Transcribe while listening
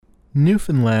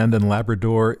Newfoundland and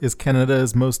Labrador is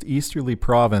Canada's most easterly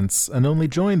province and only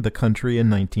joined the country in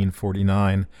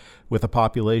 1949. With a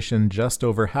population just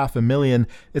over 500,000,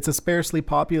 it's a sparsely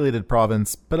populated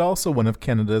province, but also one of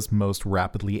Canada's most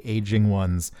rapidly aging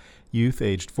ones. Youth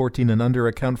aged 14 and under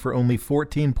account for only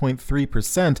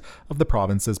 14.3% of the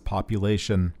province's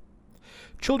population.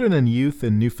 Children and youth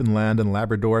in Newfoundland and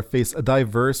Labrador face a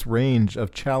diverse range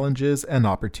of challenges and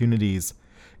opportunities.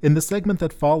 In the segment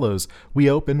that follows, we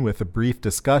open with a brief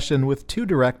discussion with two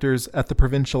directors at the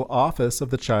Provincial Office of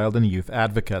the Child and Youth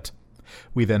Advocate.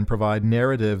 We then provide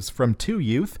narratives from two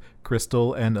youth,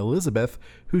 Crystal and Elizabeth,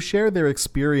 who share their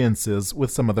experiences with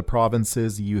some of the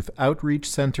province's youth outreach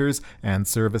centers and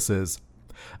services.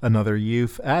 Another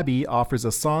youth, Abby, offers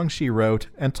a song she wrote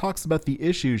and talks about the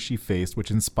issues she faced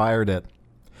which inspired it.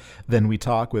 Then we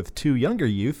talk with two younger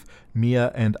youth,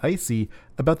 Mia and Icy,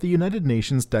 about the United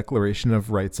Nations Declaration of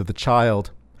Rights of the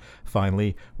Child.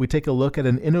 Finally, we take a look at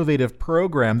an innovative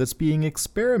program that's being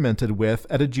experimented with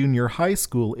at a junior high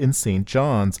school in St.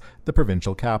 John's, the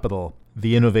provincial capital.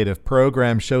 The innovative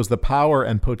program shows the power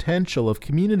and potential of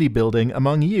community building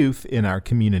among youth in our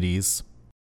communities.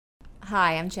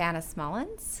 Hi, I'm Janice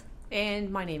Mullins.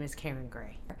 And my name is Karen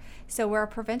Gray. So we're a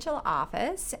provincial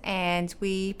office and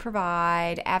we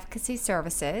provide advocacy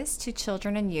services to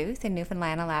children and youth in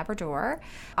Newfoundland and Labrador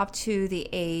up to the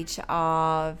age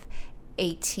of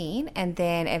 18, and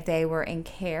then if they were in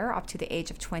care up to the age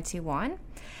of 21.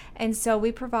 And so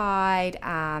we provide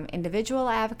individual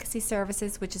advocacy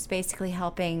services, which is basically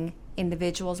helping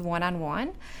individuals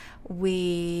one-on-one.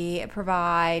 We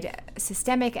provide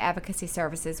systemic advocacy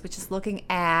services, which is looking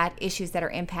at issues that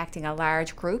are impacting a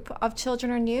large group of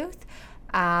children and youth.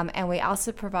 And we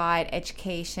also provide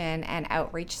education and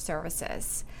outreach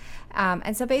services.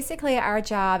 And so basically our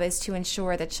job is to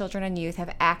ensure that children and youth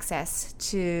have access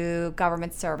to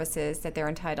government services that they're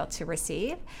entitled to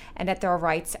receive, and that their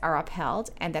rights are upheld,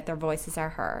 and that their voices are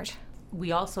heard.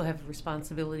 We also have a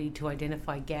responsibility to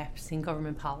identify gaps in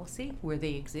government policy where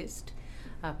they exist,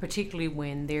 particularly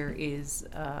when there is,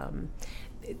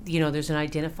 there's an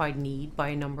identified need by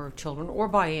a number of children or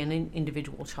by an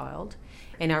individual child.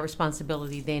 And our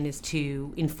responsibility then is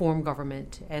to inform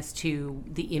government as to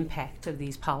the impact of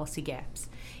these policy gaps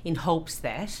in hopes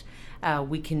that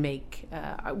we can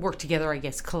work together,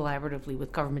 collaboratively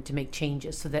with government to make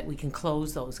changes so that we can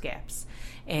close those gaps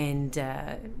and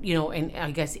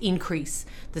increase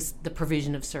the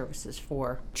provision of services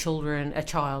for children, a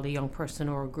child, a young person,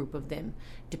 or a group of them,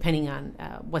 depending on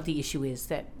what the issue is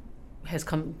that has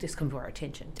come to our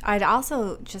attention. I'd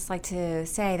also just like to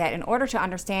say that in order to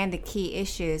understand the key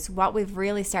issues, what we've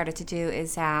really started to do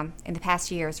is, in the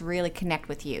past years, really connect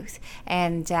with youth.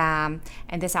 And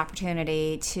this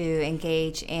opportunity to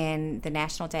engage in the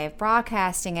National Day of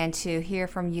Broadcasting and to hear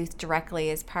from youth directly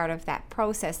is part of that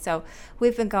process. So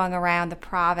we've been going around the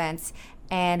province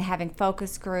and having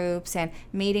focus groups and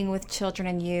meeting with children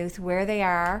and youth where they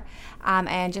are,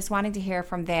 and just wanting to hear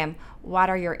from them.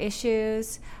 What are your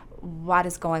issues? What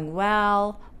is going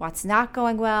well, what's not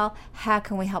going well, how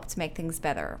can we help to make things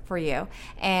better for you?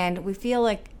 And we feel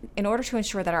like in order to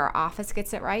ensure that our office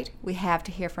gets it right, we have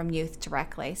to hear from youth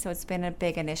directly. So it's been a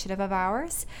big initiative of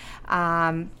ours.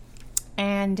 What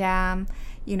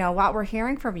we're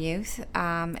hearing from youth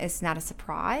is not a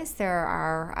surprise. There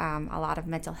are a lot of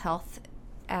mental health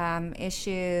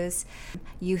issues.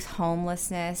 Youth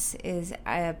homelessness is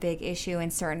a big issue in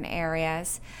certain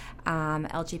areas.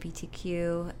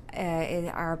 LGBTQ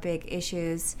are big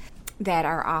issues that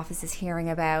our office is hearing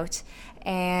about,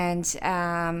 and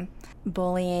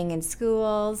bullying in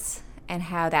schools and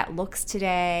how that looks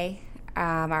today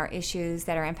are issues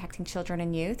that are impacting children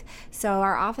and youth. So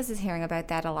our office is hearing about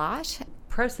that a lot.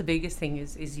 Perhaps the biggest thing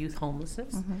is youth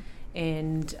homelessness,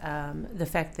 and the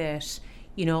fact that,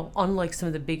 unlike some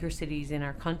of the bigger cities in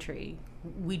our country,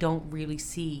 we don't really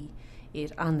see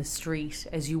it on the street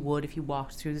as you would if you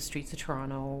walked through the streets of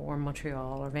Toronto or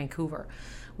Montreal or Vancouver.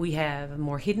 We have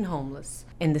more hidden homeless,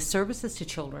 and the services to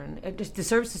children, the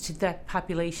services to that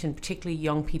population, particularly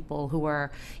young people who are,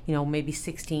 maybe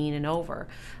 16 and over,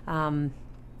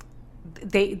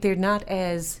 they're not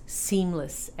as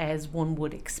seamless as one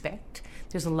would expect.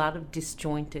 There's a lot of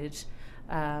disjointed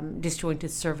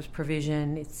service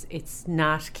provision. It's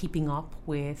not keeping up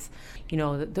with,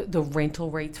 the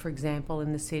rental rates, for example,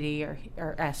 in the city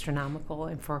are astronomical,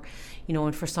 and for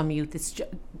some youth,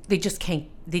 they just can't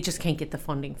get the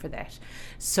funding for that.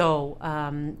 So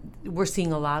we're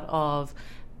seeing a lot of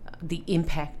the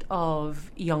impact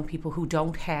of young people who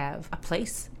don't have a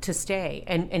place to stay.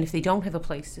 And if they don't have a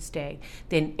place to stay,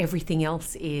 then everything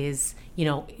else is,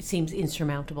 it seems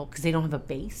insurmountable because they don't have a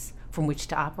base from which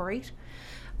to operate.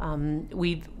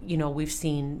 We've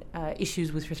seen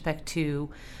issues with respect to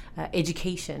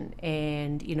education,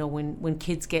 and when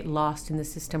kids get lost in the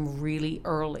system really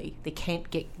early, they can't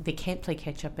play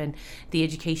catch up, and the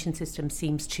education system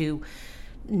seems to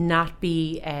not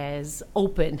be as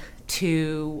open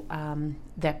to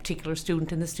that particular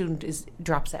student, and the student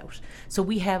drops out. So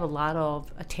we have a lot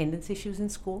of attendance issues in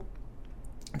school.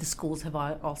 The schools have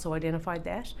also identified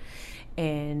that,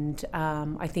 and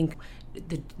I think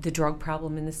the drug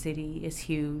problem in the city is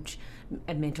huge,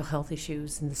 and mental health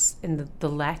issues, and the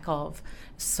lack of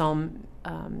some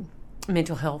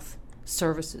mental health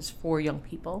services for young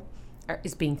people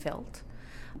is being felt.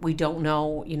 We don't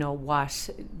know, what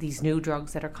these new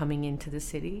drugs that are coming into the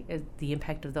city, the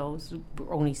impact of those.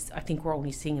 I think we're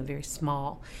only seeing a very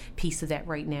small piece of that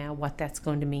right now, what that's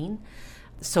going to mean.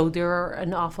 So there are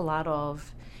an awful lot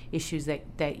of issues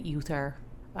that youth are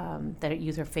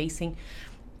facing.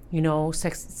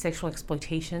 Sexual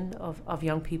exploitation of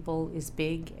young people is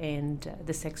big, and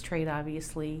the sex trade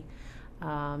obviously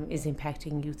is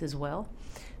impacting youth as well.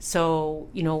 So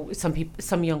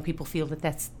some young people feel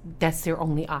that that's their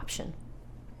only option,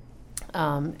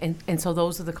 and so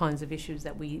those are the kinds of issues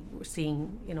that we're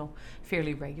seeing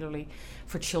fairly regularly.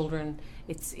 For children,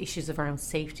 it's issues around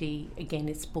safety. Again,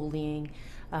 it's bullying,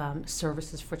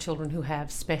 services for children who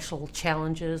have special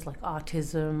challenges like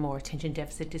autism or attention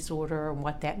deficit disorder, and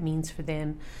what that means for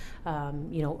them.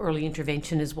 Early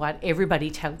intervention is what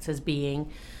everybody touts as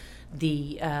being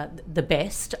the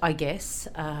best, I guess,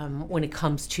 when it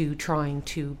comes to trying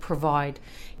to provide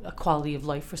a quality of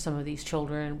life for some of these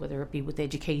children, whether it be with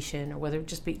education or whether it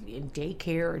just be in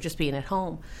daycare or just being at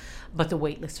home. But the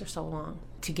wait lists are so long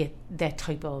to get that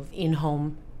type of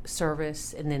in-home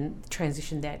service and then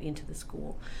transition that into the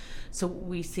school. So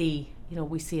we see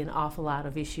an awful lot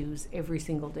of issues every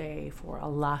single day for a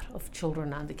lot of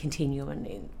children on the continuum,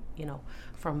 and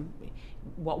from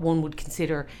what one would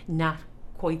consider not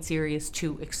quite serious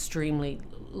to extremely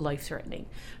life-threatening.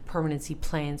 Permanency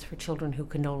plans for children who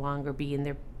can no longer be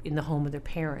in the home of their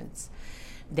parents.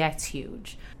 That's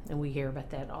huge, and we hear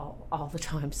about that all the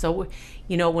time. So,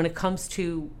 when it comes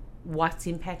to what's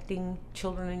impacting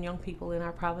children and young people in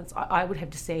our province, I would have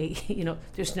to say,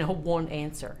 there's no one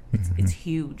answer. It's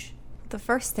huge. The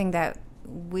first thing that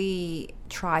we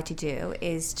try to do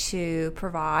is to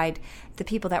provide the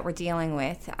people that we're dealing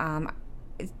with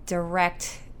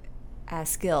direct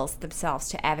skills themselves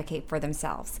to advocate for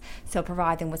themselves. So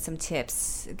provide them with some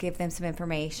tips, give them some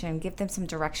information, give them some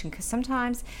direction, because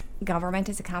sometimes government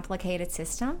is a complicated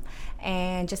system,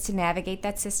 and just to navigate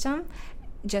that system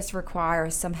just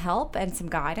requires some help and some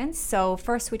guidance. So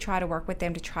first we try to work with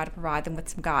them to try to provide them with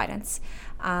some guidance.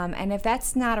 And if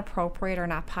that's not appropriate or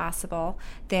not possible,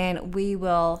 then we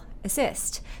will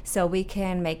assist. So we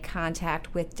can make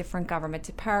contact with different government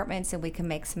departments, and we can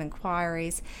make some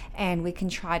inquiries, and we can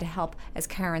try to help, as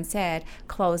Karen said,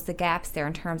 close the gaps there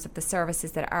in terms of the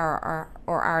services that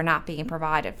are not being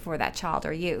provided for that child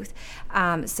or youth.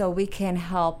 So we can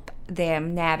help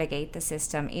them navigate the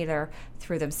system either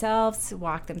through themselves,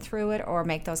 walk them through it, or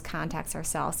make those contacts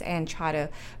ourselves and try to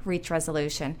reach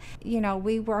resolution.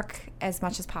 We work as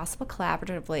much as possible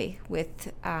collaboratively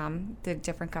with the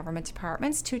different government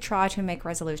departments to try to make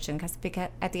resolution, because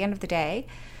at the end of the day,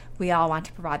 we all want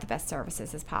to provide the best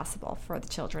services as possible for the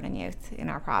children and youth in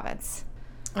our province.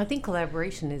 I think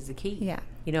collaboration is the key. Yeah.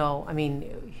 We can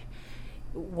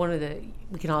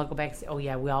all go back and say, oh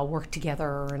yeah, we all work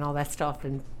together and all that stuff,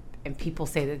 and people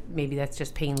say that maybe that's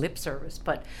just paying lip service.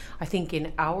 But I think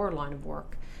in our line of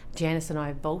work, Janice and I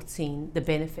have both seen the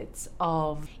benefits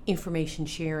of information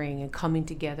sharing and coming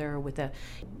together with a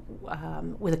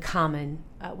common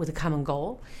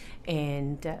goal.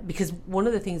 And because one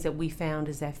of the things that we found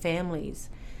is that families,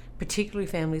 particularly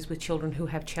families with children who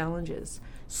have challenges,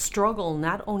 struggle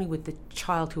not only with the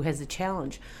child who has a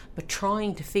challenge, but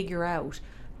trying to figure out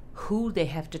who they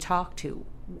have to talk to.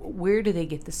 Where do they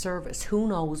get the service? Who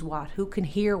knows what? Who can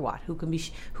hear what?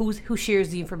 Who shares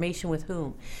the information with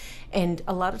whom? And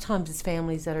a lot of times it's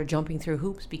families that are jumping through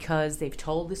hoops because they've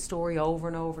told this story over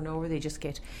and over and over. They just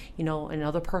get,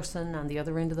 another person on the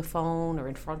other end of the phone or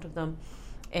in front of them.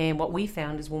 And what we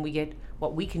found is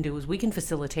what we can do is we can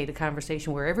facilitate a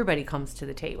conversation where everybody comes to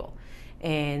the table.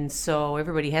 And so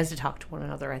everybody has to talk to one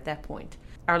another at that point.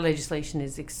 Our legislation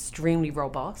is extremely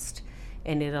robust,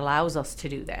 and it allows us to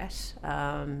do that.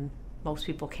 Most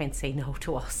people can't say no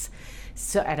to us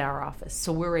at our office.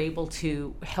 So we're able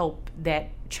to help that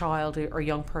child or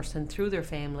young person through their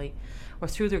family or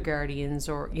through their guardians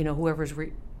or whoever's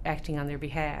acting on their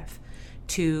behalf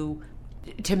to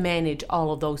manage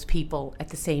all of those people at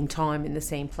the same time in the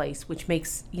same place, which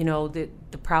makes the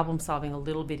problem solving a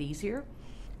little bit easier.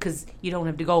 because you don't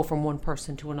have to go from one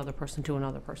person to another person to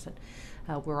another person.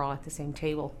 We're all at the same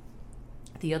table.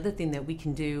 The other thing that we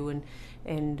can do,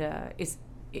 and is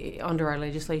under our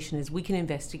legislation, is we can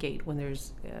investigate when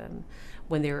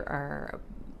there are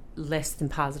less than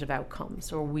positive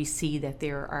outcomes, or we see that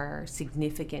there are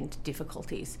significant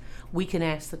difficulties. We can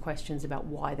ask the questions about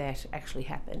why that actually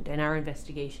happened, and our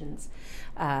investigations,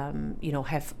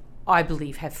 I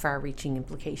believe, have far-reaching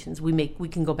implications. We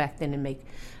can go back then and make,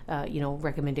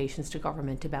 recommendations to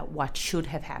government about what should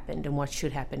have happened and what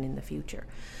should happen in the future.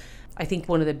 I think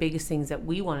one of the biggest things that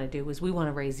we want to do is we want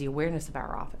to raise the awareness of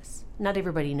our office. Not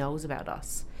everybody knows about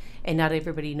us, and not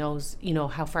everybody knows,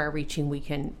 how far-reaching we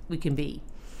can be.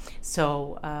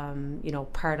 So,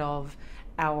 part of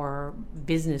our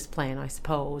business plan, I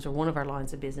suppose, or one of our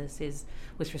lines of business, is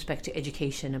with respect to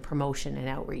education and promotion and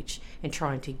outreach, and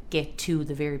trying to get to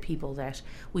the very people that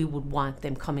we would want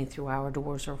them coming through our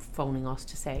doors or phoning us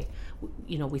to say,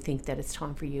 we think that it's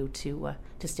time for you to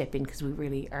step in, because we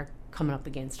really are coming up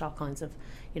against all kinds of,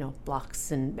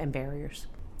 blocks and barriers.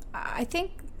 I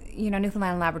think,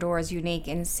 Newfoundland and Labrador is unique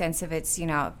in the sense of its,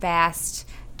 vast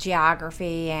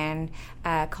geography and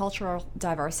cultural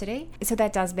diversity. So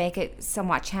that does make it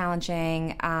somewhat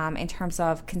challenging in terms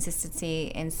of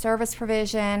consistency in service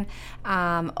provision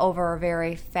over a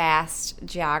very vast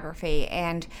geography.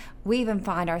 And we even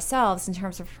find ourselves, in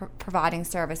terms of providing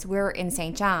service, we're in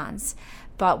St. John's,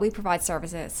 but we provide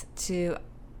services to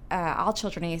all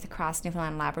children and youth across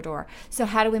Newfoundland and Labrador. So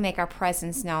how do we make our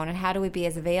presence known, and how do we be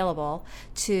as available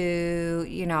to,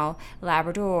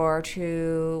 Labrador,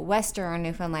 to Western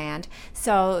Newfoundland?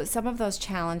 So some of those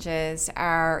challenges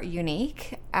are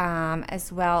unique as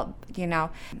well.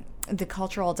 The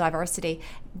cultural diversity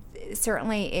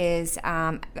certainly is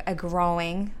a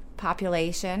growing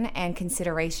population and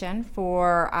consideration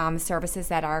for services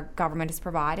that our government is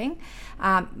providing.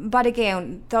 But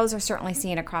again, those are certainly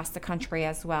seen across the country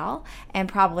as well, and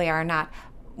probably are not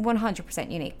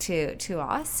 100% unique to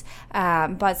us,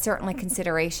 but certainly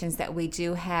considerations that we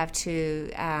do have to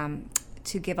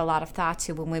give a lot of thought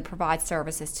to when we provide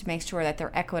services, to make sure that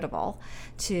they're equitable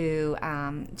to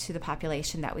the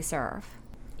population that we serve.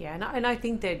 Yeah, and I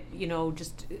think that,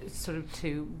 just sort of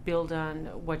to build on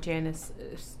what Janice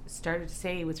started to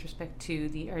say with respect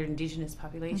to our Indigenous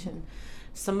population,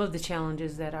 some of the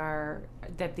challenges that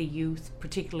the youth,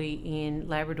 particularly in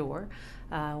Labrador,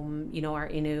 our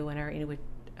Innu and our Inuit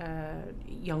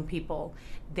young people,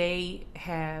 they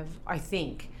have, I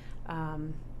think,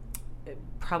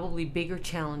 probably bigger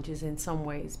challenges in some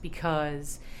ways,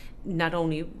 because not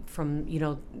only from,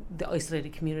 the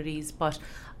isolated communities, but,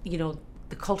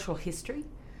 the cultural history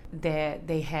that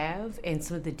they have, and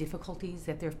some of the difficulties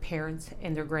that their parents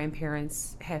and their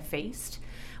grandparents have faced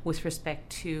with respect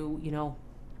to,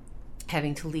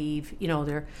 having to leave,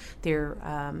 their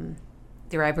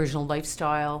Aboriginal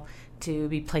lifestyle to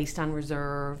be placed on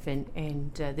reserve,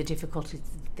 and the difficulties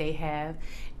that they have.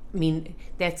 I mean,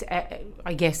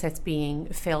 I guess that's being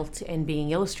felt and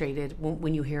being illustrated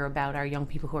when you hear about our young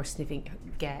people who are sniffing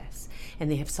gas, and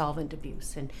they have solvent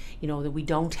abuse, and that we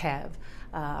don't have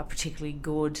a particularly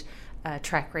good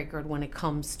track record when it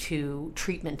comes to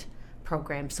treatment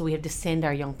programs. So we have to send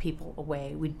our young people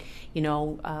away.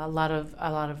 A lot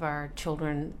of our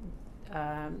children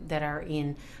that are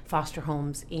in foster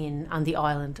homes on the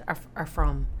island are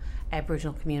from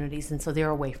Aboriginal communities, and so they're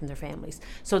away from their families.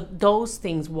 So those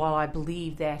things, while I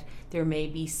believe that there may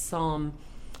be some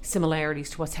similarities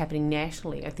to what's happening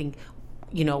nationally, I think,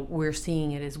 we're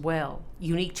seeing it as well.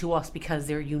 Unique to us because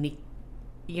they're unique,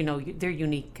 they're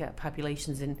unique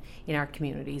populations in our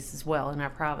communities as well, in our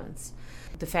province.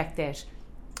 The fact that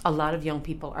a lot of young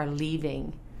people are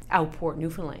leaving Outport,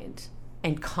 Newfoundland,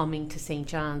 and coming to St.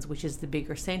 John's, which is the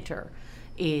bigger centre,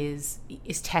 is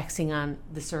taxing on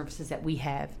the services that we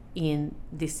have in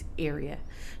this area.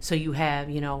 So you have,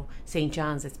 St.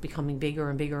 John's that's becoming bigger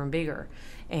and bigger and bigger,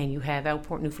 and you have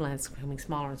Outport, Newfoundland that's becoming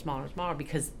smaller and smaller and smaller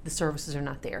because the services are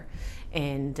not there,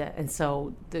 and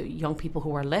so the young people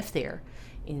who are left there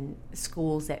in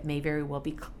schools that may very well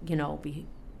be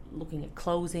looking at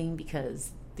closing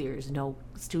because there's no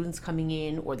students coming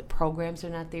in, or the programs are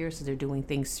not there, so they're doing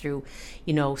things through,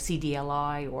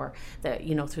 CDLI, or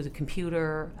through the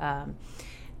computer,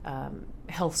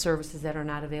 health services that are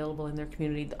not available in their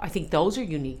community. I think those are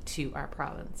unique to our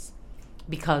province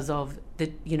because of the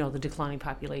declining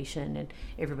population and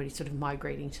everybody sort of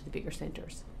migrating to the bigger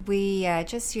centers. We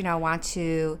just want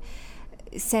to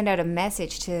send out a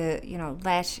message to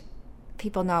let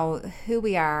people know who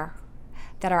we are,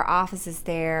 that our office is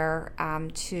there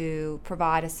to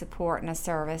provide a support and a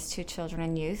service to children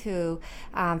and youth who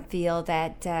feel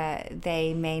that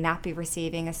they may not be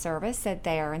receiving a service that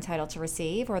they are entitled to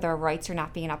receive, or their rights are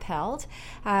not being upheld.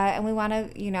 And we want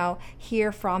to,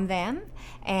 hear from them.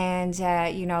 And,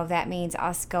 that means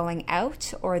us going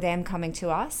out or them coming to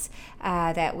us,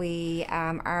 that we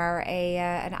are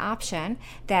an option,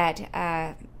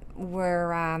 that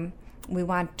we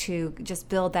want to just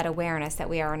build that awareness that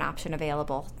we are an option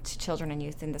available to children and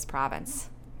youth in this province.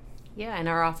 Yeah, and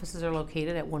our offices are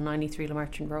located at 193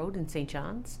 Lamartin Road in St.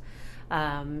 John's.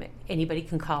 Anybody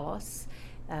can call us.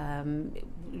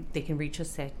 They can reach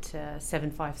us at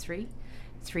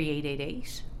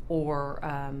 753-3888, or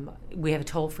we have a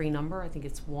toll-free number. I think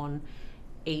it's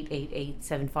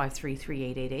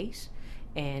 1-888-753-3888.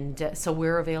 And so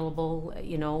we're available, at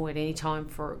any time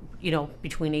for,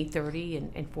 between 8:30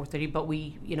 and 4:30. But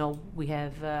we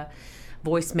have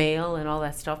voicemail and all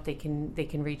that stuff. They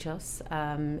can reach us,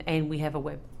 and we have a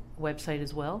website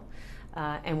as well,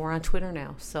 and we're on Twitter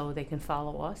now, so they can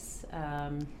follow us.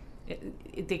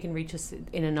 They can reach us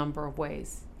in a number of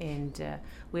ways, and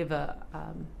we have a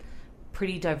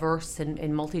pretty diverse and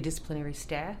multidisciplinary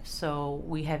staff, so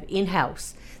we have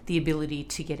in-house the ability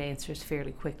to get answers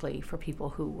fairly quickly for people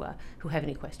who have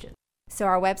any questions. So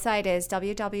our website is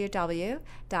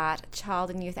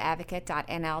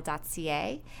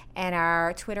www.childandyouthadvocate.nl.ca, and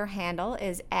our Twitter handle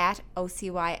is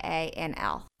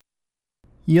 @OCYANL.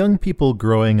 Young people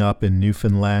growing up in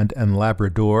Newfoundland and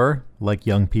Labrador, like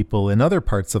young people in other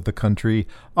parts of the country,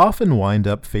 often wind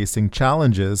up facing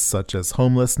challenges such as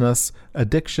homelessness,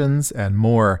 addictions, and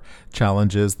more,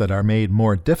 challenges that are made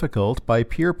more difficult by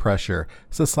peer pressure,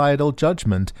 societal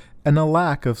judgment, and a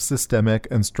lack of systemic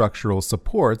and structural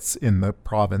supports in the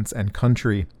province and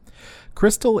country.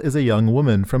 Crystal is a young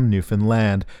woman from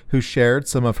Newfoundland who shared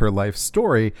some of her life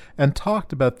story and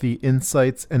talked about the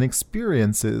insights and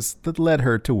experiences that led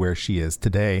her to where she is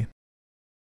today.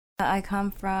 I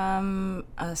come from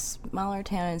a smaller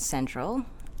town in Central,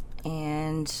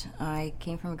 and I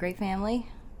came from a great family,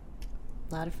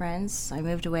 a lot of friends. I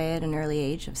moved away at an early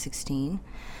age of 16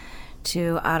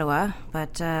 to Ottawa,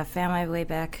 but found my way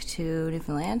back to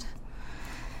Newfoundland,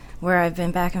 where I've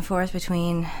been back and forth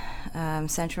between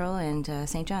Central and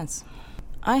St. John's.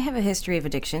 I have a history of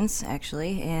addictions,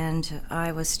 actually, and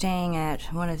I was staying at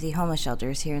one of the homeless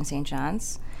shelters here in St.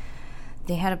 John's.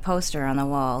 They had a poster on the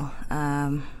wall.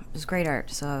 It was great art,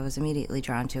 so I was immediately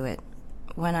drawn to it.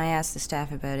 When I asked the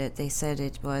staff about it, they said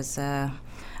it was a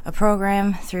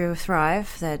program through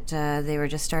Thrive that they were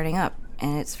just starting up.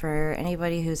 And it's for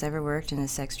anybody who's ever worked in the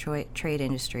sex trade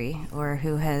industry or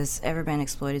who has ever been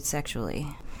exploited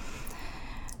sexually.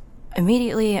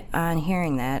 Immediately on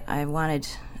hearing that, I wanted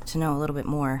to know a little bit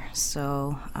more.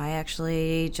 So I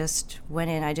actually just went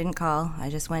in. I didn't call. I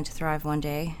just went to Thrive one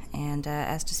day and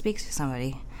asked to speak to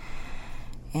somebody.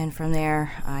 And from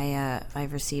there,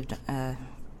 I've received an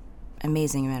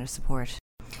amazing amount of support.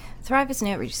 Thrive is an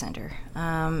outreach center.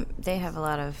 They have a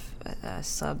lot of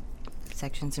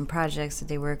subsections and projects that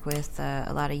they work with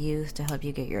a lot of youth to help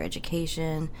you get your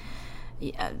education.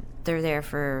 They're there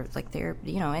for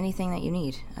anything that you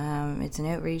need. It's an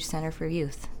outreach center for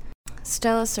youth.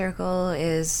 Stella Circle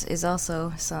is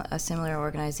also a similar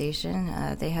organization.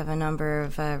 They have a number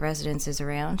of residences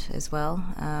around as well.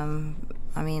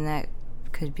 That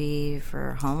could be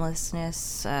for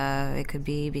homelessness. It could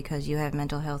be because you have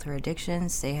mental health or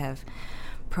addictions. They have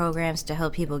programs to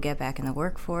help people get back in the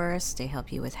workforce. They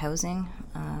help you with housing.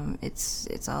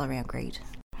 It's all around great.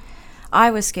 I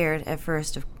was scared at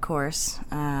first, of course.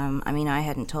 I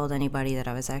hadn't told anybody that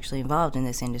I was actually involved in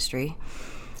this industry.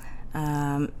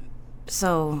 Anytime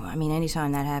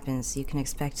that happens, you can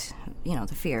expect,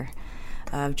 the fear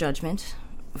of judgment,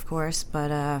 of course.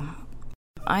 But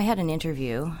I had an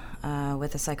interview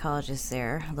with a psychologist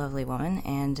there, a lovely woman,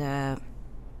 and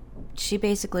she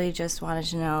basically just wanted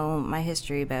to know my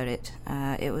history about it.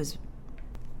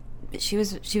 She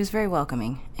was very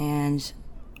welcoming, and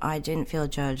I didn't feel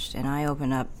judged, and I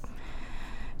opened up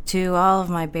to all of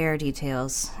my bare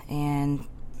details, and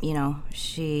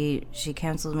she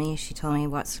counseled me. She told me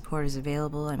what support is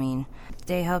available.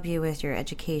 They help you with your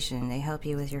education, they help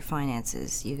you with your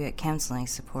finances, you get counseling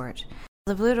support.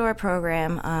 The Blue Door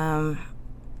program,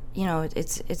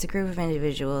 it's a group of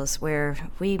individuals where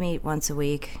we meet once a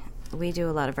week. We do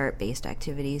a lot of art-based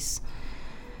activities,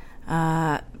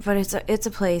 but it's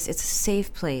a place, it's a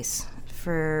safe place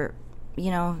for.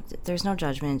 There's no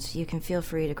judgment. You can feel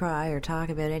free to cry or talk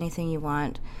about anything you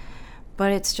want,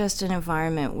 but it's just an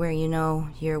environment where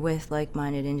you're with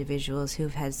like-minded individuals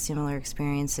who've had similar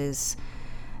experiences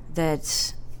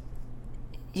that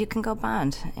you can go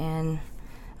bond and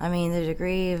I mean, the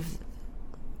degree of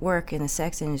work in the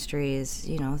sex industry is,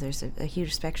 there's a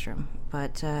huge spectrum.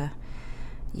 But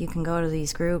you can go to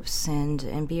these groups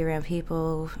and be around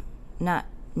people not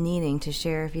needing to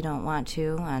share if you don't want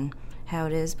to on how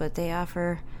it is, but they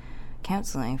offer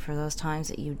counseling for those times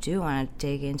that you do want to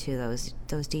dig into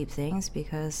those deep things,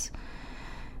 because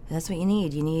that's what you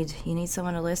need. You need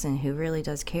someone to listen who really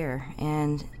does care.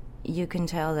 And you can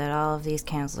tell that all of these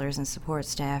counselors and support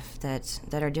staff that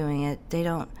are doing it,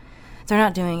 they're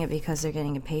not doing it because they're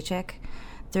getting a paycheck.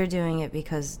 They're doing it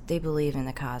because they believe in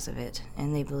the cause of it,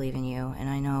 and they believe in you. And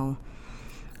I know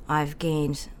I've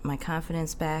gained my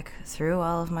confidence back through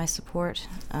all of my support,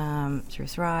 through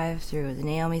Thrive, through the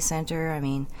Naomi Center,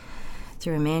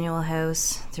 through Emmanuel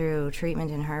House, through treatment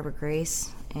in Harbor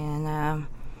Grace, and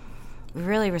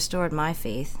really restored my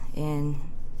faith in,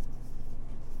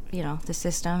 the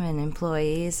system and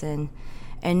employees, and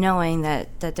knowing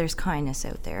that there's kindness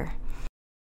out there.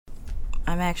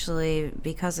 I'm actually,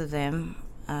 because of them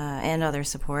and other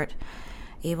support,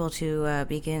 able to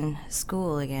begin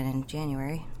school again in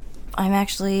January. I'm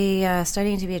actually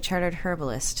studying to be a chartered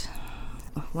herbalist.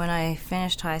 When I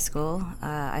finished high school,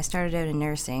 I started out in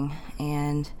nursing,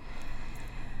 and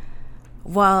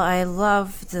while I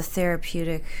love the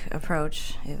therapeutic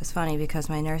approach, it was funny because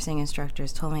my nursing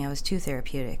instructors told me I was too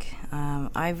therapeutic.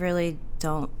 I really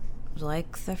don't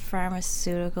like the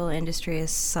pharmaceutical industry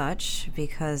as such,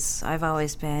 because I've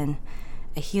always been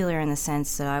a healer in the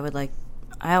sense that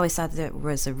I always thought there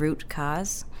was a root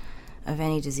cause of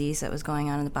any disease that was going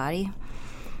on in the body.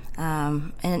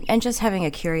 And just having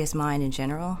a curious mind in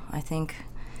general, I think.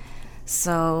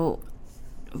 So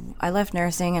I left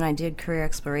nursing and I did career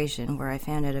exploration, where I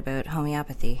found out about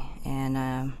homeopathy. And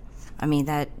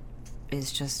that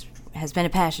has been a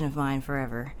passion of mine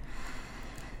forever.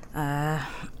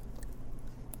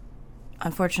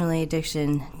 Unfortunately,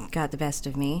 addiction got the best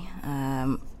of me.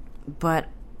 But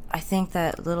I think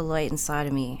that little light inside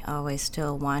of me always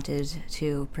still wanted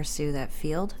to pursue that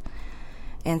field.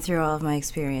 And through all of my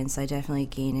experience, I definitely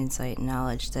gained insight and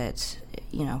knowledge that,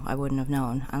 I wouldn't have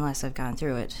known unless I've gone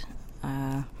through it.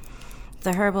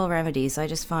 The herbal remedies, I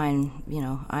just find,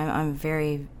 I'm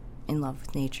very in love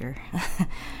with nature,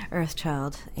 Earth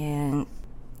Child. And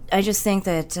I just think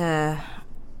that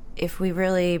if we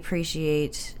really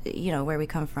appreciate, where we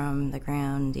come from, the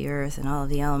ground, the earth, and all of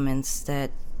the elements,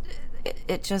 that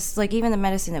it just, like, even the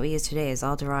medicine that we use today is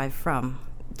all derived from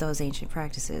those ancient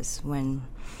practices when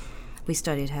we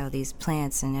studied how these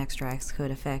plants and extracts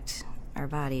could affect our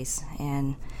bodies.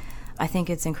 And I think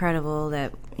it's incredible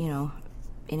that,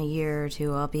 in a year or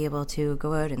two, I'll be able to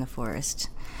go out in the forest,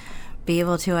 be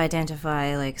able to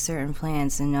identify, like, certain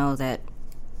plants and know that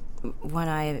when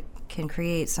I can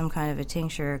create some kind of a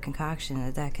tincture or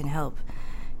concoction, that can help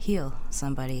heal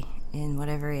somebody in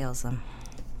whatever ails them.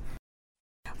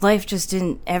 Life just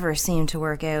didn't ever seem to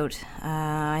work out.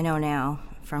 I know now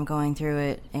from going through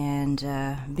it and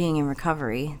being in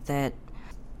recovery that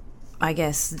I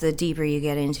guess the deeper you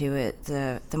get into it,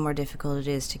 the more difficult it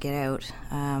is to get out.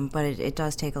 But it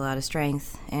does take a lot of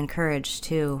strength and courage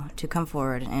to come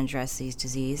forward and address these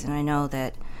diseases. And I know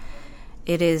that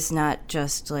it is not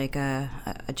just like a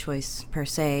choice per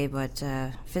se, but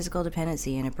physical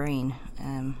dependency in a brain.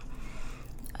 And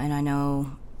I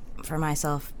know for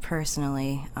myself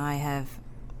personally, I have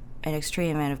an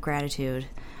extreme amount of gratitude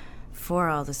for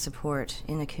all the support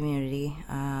in the community.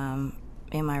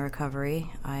 In my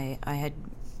recovery, I had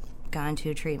gone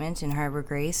to treatment in Harbor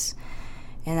Grace,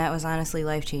 and that was honestly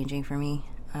life-changing for me.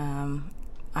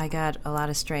 I got a lot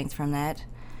of strength from that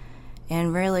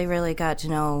and really, really got to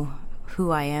know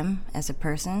who I am as a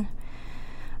person.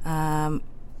 And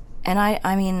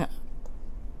I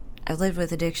lived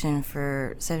with addiction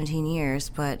for 17 years,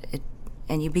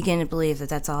 and you begin to believe that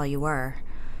that's all you are.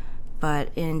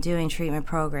 But in doing treatment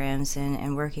programs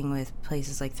and working with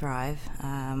places like Thrive,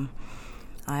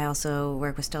 I also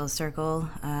work with Stella Circle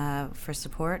for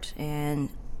support, and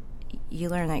you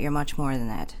learn that you're much more than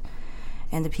that.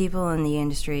 And the people in the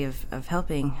industry of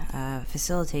helping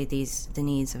facilitate the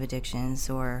needs of addictions,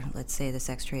 or let's say the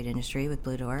sex trade industry with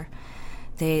Blue Door,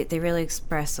 they really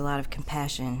express a lot of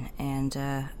compassion and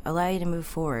allow you to move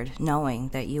forward, knowing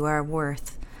that you are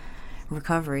worth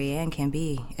recovery and can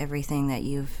be everything that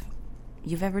you've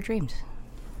ever dreamed.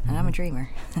 And I'm a dreamer.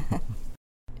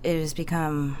 It has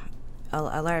become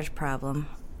a large problem.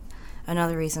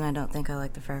 Another reason I don't think I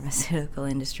like the pharmaceutical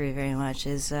industry very much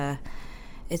is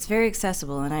it's very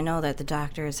accessible, and I know that the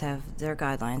doctors have their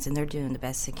guidelines and they're doing the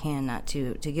best they can not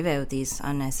to give out these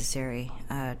unnecessary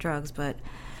drugs, but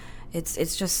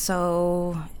it's just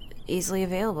so easily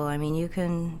available. I mean, you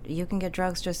can get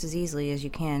drugs just as easily as you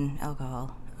can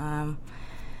alcohol.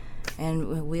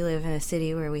 And we live in a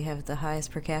city where we have the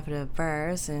highest per capita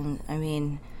bars, and I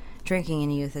mean, drinking in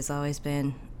youth has always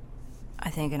been, I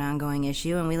think, an ongoing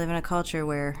issue, and we live in a culture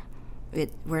where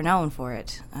we're known for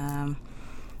it.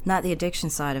 Not the addiction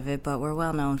side of it, but we're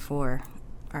well known for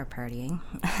our partying.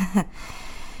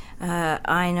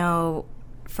 I know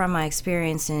from my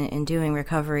experience in doing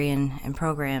recovery and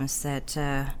programs that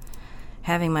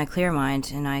having my clear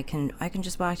mind, and I can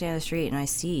just walk down the street and I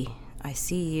see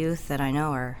youth that I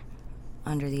know are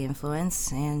under the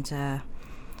influence, and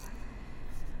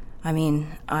I mean,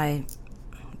 I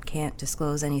can't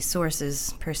disclose any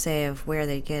sources per se of where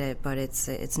they get it, but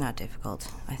it's not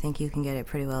difficult. I think you can get it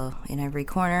pretty well in every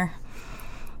corner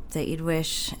that you'd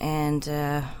wish, and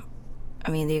I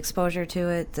mean, the exposure to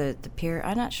it, the peer,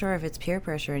 I'm not sure if it's peer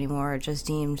pressure anymore or just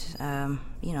deemed,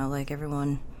 like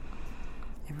everyone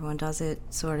does it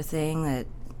sort of thing, that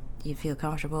you feel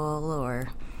comfortable. Or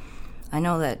I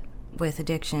know that with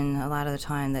addiction, a lot of the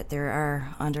time that there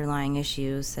are underlying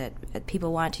issues that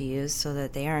people want to use so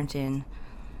that they aren't in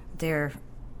their,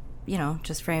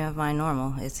 just frame of mind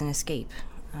normal. It's an escape.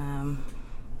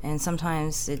 And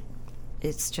sometimes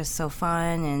it's just so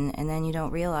fun, and then you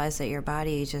don't realize that your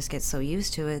body just gets so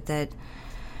used to it that,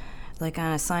 like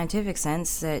on a scientific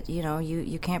sense, that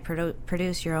you can't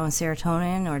produce your own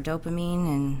serotonin or dopamine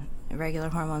and regular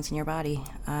hormones in your body.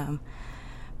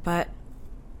 But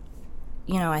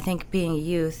I think being a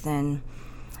youth and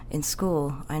in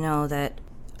school, I know that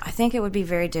I think it would be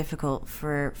very difficult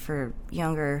for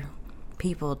younger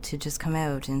people to just come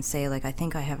out and say, like, I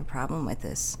think I have a problem with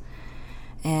this.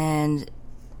 And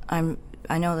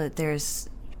I know that there's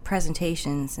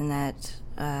presentations in that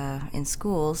in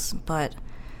schools, but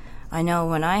I know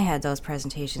when I had those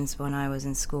presentations when I was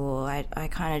in school, I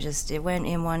kind of just, it went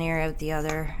in one ear out the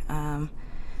other,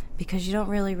 because you don't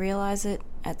really realize it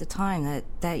at the time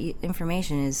that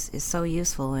information is so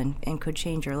useful and could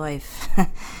change your life.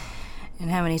 And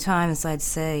how many times I'd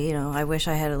say, I wish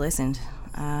I had listened.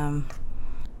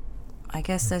 I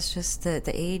guess that's just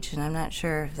the age, and I'm not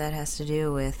sure if that has to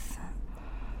do with,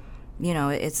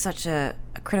 it's such a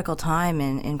critical time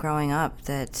in growing up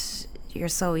that you're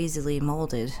so easily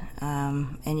molded,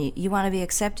 and you want to be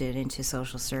accepted into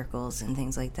social circles and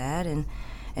things like that, and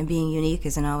being unique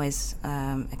isn't always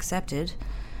accepted.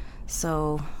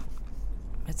 So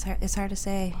it's hard to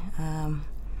say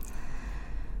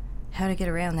how to get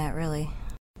around that, really.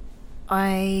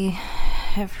 I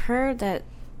have heard that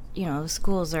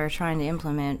schools are trying to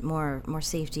implement more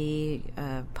safety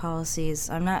policies.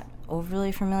 I'm not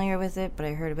overly familiar with it, but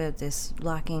I heard about this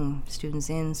locking students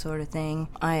in sort of thing.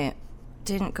 I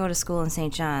didn't go to school in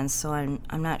St. John's, so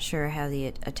I'm not sure how the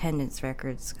attendance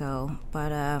records go.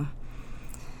 But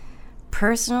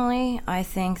personally, I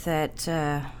think that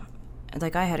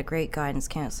I had a great guidance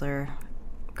counselor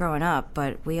growing up,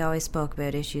 but we always spoke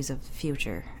about issues of the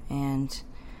future and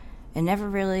never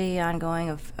really ongoing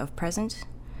of present.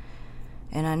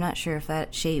 And I'm not sure if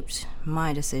that shaped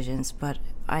my decisions, but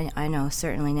I know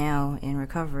certainly now in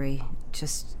recovery,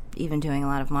 just even doing a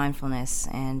lot of mindfulness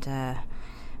and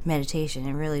meditation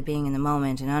and really being in the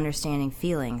moment and understanding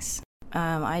feelings.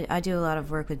 I do a lot of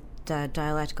work with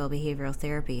dialectical behavioral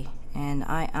therapy, and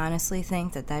I honestly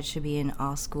think that should be in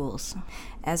all schools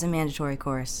as a mandatory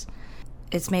course.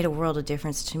 It's made a world of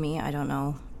difference to me. I don't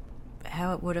know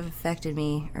how it would have affected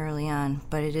me early on,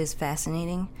 but it is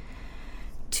fascinating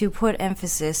to put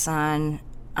emphasis on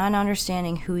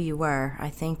understanding who you are. I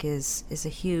think is a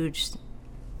huge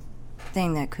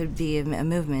thing that could be a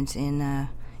movement in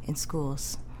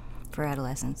schools for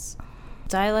adolescents.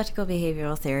 Dialectical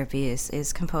behavioral therapy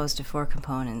is composed of 4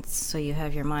 components. So you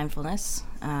have your mindfulness,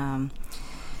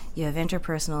 you have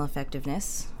interpersonal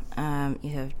effectiveness, you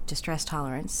have distress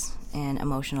tolerance, and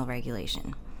emotional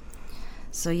regulation.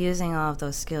 So using all of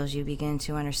those skills, you begin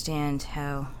to understand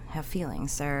how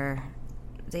feelings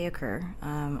they occur.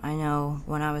 I know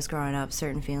when I was growing up,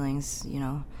 certain feelings,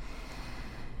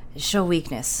 show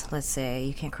weakness. Let's say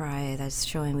you can't cry, that's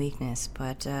showing weakness,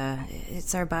 but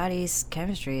it's our body's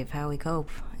chemistry of how we cope.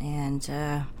 And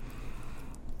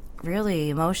really,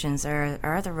 emotions are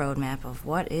the roadmap of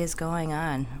what is going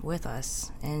on with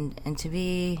us, and to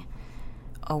be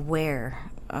aware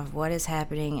of what is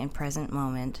happening in present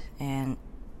moment, and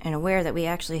aware that we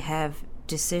actually have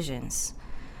decisions.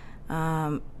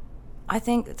 I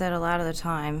think that a lot of the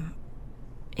time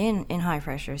in high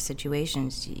pressure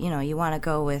situations, you want to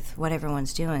go with what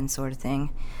everyone's doing sort of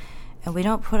thing, and we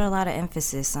don't put a lot of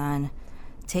emphasis on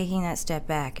taking that step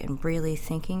back and really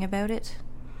thinking about it.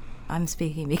 I'm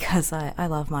speaking because I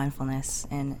love mindfulness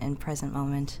and present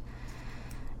moment,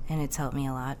 and it's helped me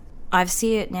a lot. I've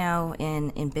seen it now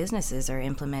in businesses are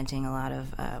implementing a lot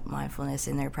of mindfulness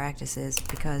in their practices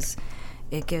because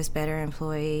it gives better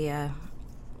employee,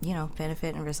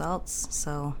 benefit and results.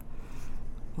 So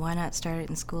why not start it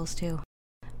in schools too?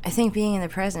 I think being in the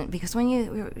present, because when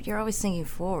you're always thinking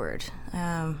forward,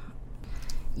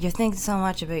 you're thinking so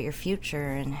much about your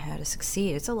future and how to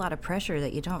succeed. It's a lot of pressure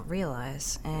that you don't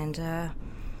realize, and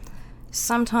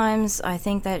sometimes I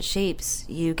think that shapes,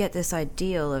 you get this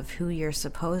ideal of who you're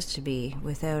supposed to be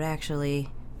without actually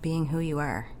being who you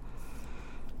are.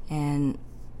 And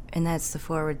that's the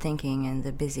forward thinking and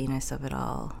the busyness of it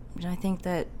all. And I think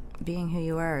that being who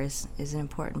you are is an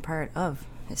important part of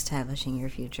establishing your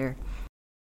future.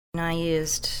 And I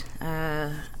used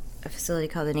a facility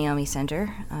called the Naomi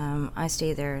Center. I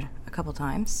stayed there a couple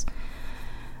times.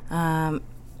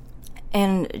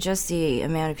 And just the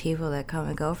amount of people that come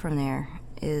and go from there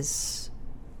is,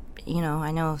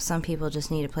 I know some people just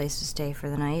need a place to stay for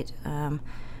the night,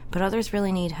 but others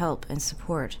really need help and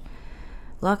support.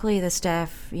 Luckily, the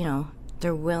staff,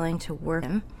 they're willing to work,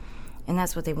 and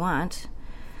that's what they want.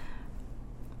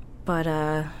 But,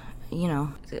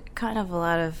 kind of a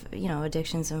lot of,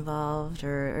 addictions involved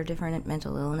or different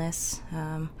mental illness.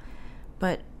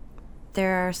 But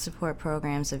there are support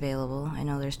programs available. I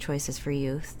know there's Choices for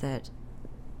Youth that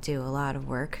do a lot of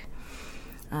work.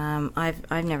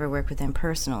 I've never worked with them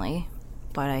personally,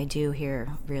 but I do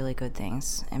hear really good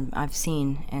things. And I've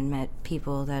seen and met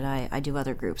people that I do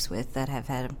other groups with that have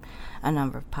had a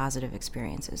number of positive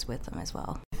experiences with them as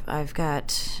well. I've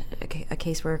got a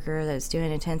caseworker that's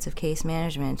doing intensive case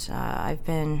management. I've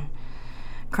been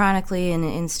chronically in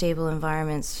unstable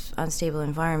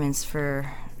environments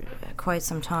for quite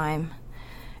some time,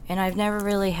 and I've never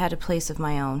really had a place of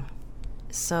my own.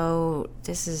 So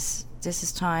this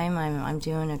is time. I'm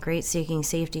doing a Great Seeking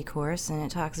Safety course, and it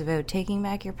talks about taking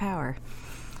back your power.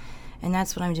 And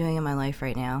that's what I'm doing in my life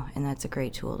right now, and that's a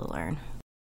great tool to learn.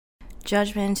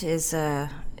 Judgment is a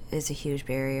huge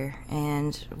barrier,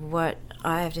 and what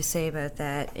I have to say about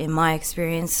that, in my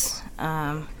experience,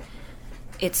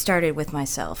 it started with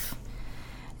myself.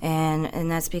 And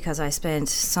that's because I spent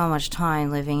so much time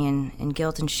living in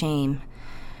guilt and shame.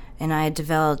 And I had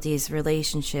developed these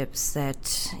relationships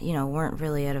that, weren't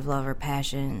really out of love or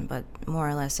passion, but more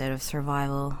or less out of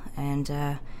survival, and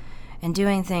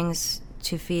doing things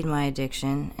to feed my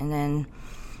addiction, and then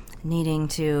needing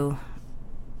to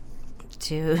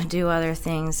do other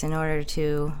things in order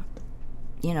to,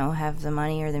 have the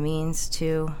money or the means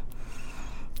to.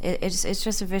 It's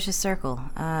just a vicious circle.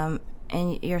 And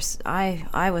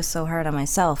I was so hard on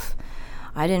myself.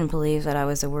 I didn't believe that I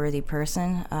was a worthy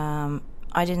person.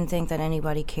 I didn't think that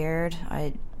anybody cared.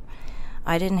 I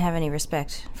didn't have any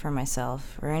respect for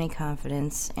myself or any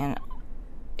confidence, and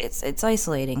it's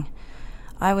isolating.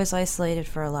 I was isolated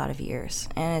for a lot of years,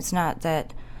 and it's not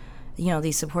that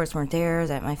these supports weren't there,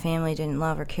 that my family didn't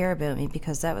love or care about me,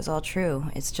 because that was all true.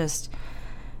 It's just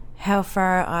how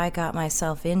far I got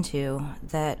myself into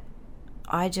that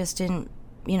I just didn't,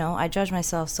 I judged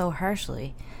myself so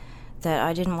harshly that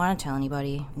I didn't want to tell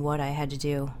anybody what I had to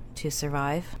do to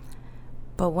survive.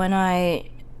 But when I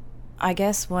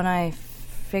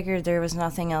figured there was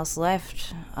nothing else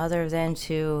left other than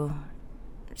to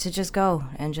just go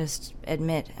and just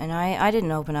admit, and I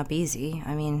didn't open up easy.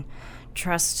 I mean,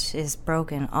 trust is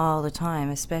broken all the time,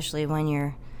 especially when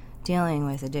you're dealing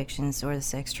with addictions or the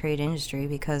sex trade industry,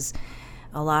 because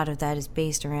a lot of that is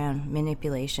based around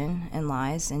manipulation and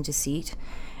lies and deceit,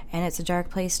 and it's a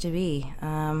dark place to be.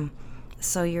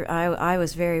 So I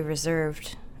was very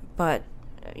reserved, but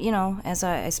as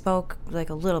I spoke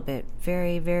like a little bit,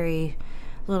 very, very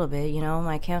little bit,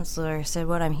 my counselor said,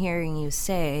 "What I'm hearing you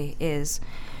say is,"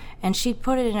 and she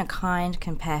put it in a kind,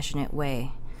 compassionate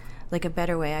way, like a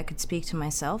better way I could speak to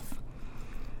myself.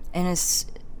 And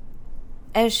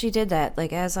as she did that,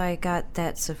 like as I got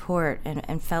that support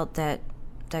and felt that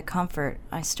comfort,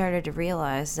 I started to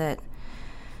realize that,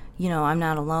 I'm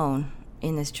not alone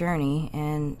in this journey.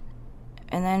 And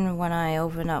then when I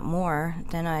opened up more,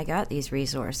 then I got these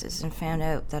resources and found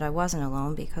out that I wasn't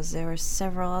alone, because there were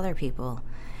several other people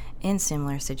in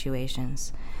similar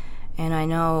situations. And I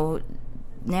know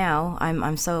now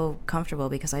I'm so comfortable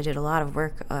because I did a lot of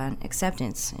work on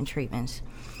acceptance and treatment.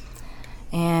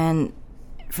 And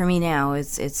for me now,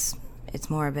 it's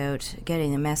more about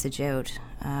getting the message out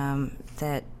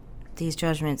that these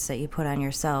judgments that you put on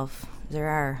yourself, there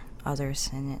are others,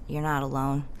 and you're not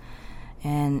alone.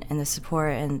 And the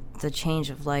support and the change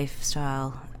of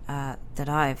lifestyle that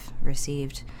I've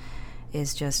received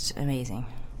is just amazing.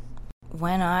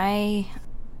 When I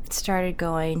started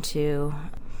going to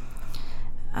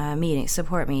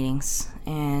support meetings,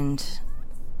 and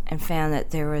and found that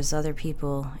there was other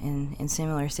people in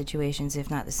similar situations,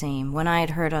 if not the same. When I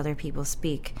had heard other people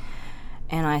speak,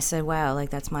 and I said, wow, like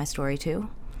that's my story too,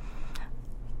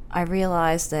 I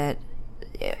realized that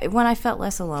when I felt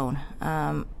less alone,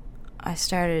 I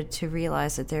started to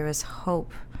realize that there was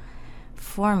hope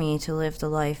for me to live the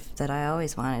life that I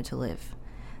always wanted to live.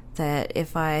 That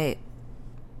if I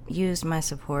used my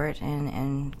support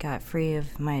and got free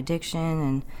of my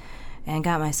addiction and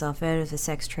got myself out of the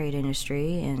sex trade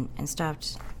industry and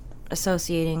stopped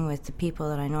associating with the people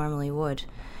that I normally would,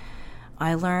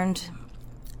 I learned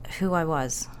who I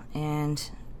was. And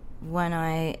when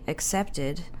I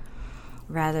accepted,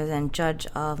 rather than judge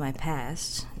all of my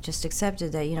past, just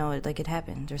accepted that, like it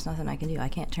happened. There's nothing I can do. I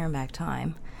can't turn back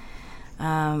time.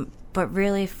 But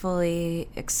really fully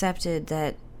accepted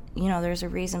that, there's a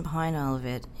reason behind all of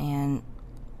it. And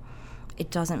it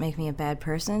doesn't make me a bad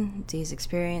person. These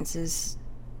experiences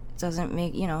doesn't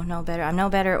make, no better. I'm no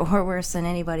better or worse than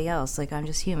anybody else. Like, I'm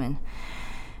just human.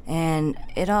 And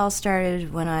it all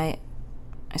started when I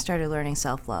started learning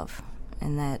self-love.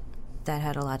 And that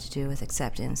had a lot to do with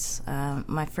acceptance.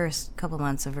 My first couple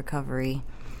months of recovery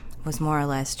was more or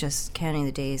less just counting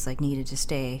the days like needed to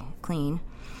stay clean.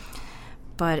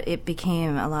 But it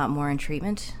became a lot more in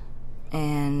treatment.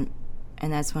 And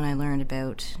that's when I learned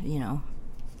about,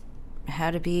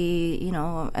 how to be,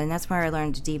 and that's where I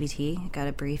learned DBT. Got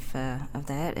a brief of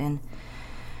that, and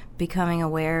becoming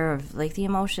aware of like the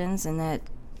emotions and that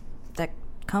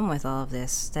come with all of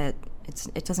this. That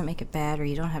it doesn't make it bad, or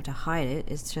you don't have to hide it.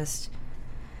 It's just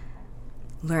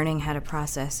learning how to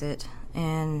process it,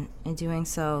 and in doing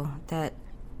so, that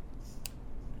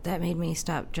made me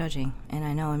stop judging. And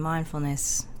I know in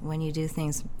mindfulness, when you do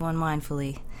things one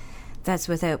mindfully, that's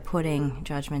without putting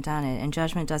judgment on it. And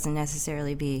judgment doesn't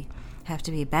necessarily have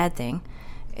to be a bad thing.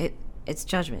 It's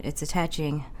judgment. It's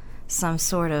attaching some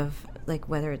sort of, like,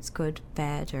 whether it's good,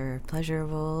 bad, or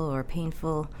pleasurable or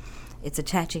painful, it's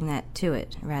attaching that to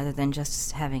it rather than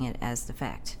just having it as the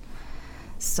fact.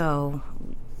 So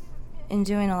in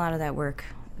doing a lot of that work,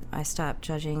 I stopped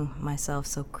judging myself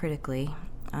so critically,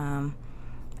 and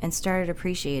started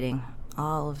appreciating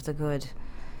all of the good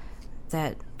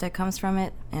that comes from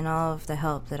it, and all of the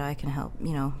help that I can help,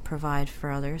 provide for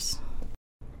others.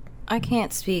 I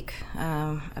can't speak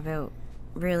about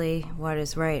really what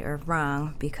is right or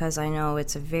wrong, because I know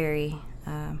it's a very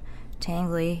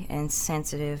tangly and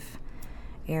sensitive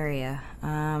area.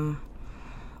 You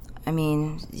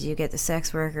get the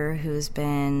sex worker who's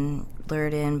been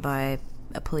lured in by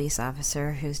a police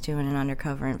officer who's doing an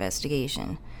undercover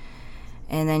investigation.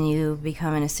 And then you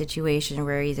become in a situation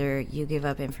where either you give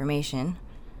up information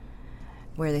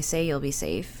where they say you'll be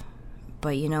safe,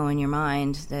 but you know in your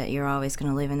mind that you're always going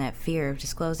to live in that fear of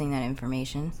disclosing that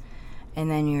information,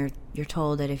 and then you're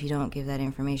told that if you don't give that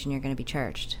information, you're going to be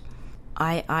charged.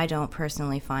 I don't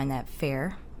personally find that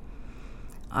fair.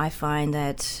 I find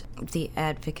that the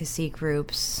advocacy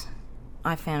groups,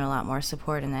 I found a lot more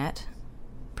support in that,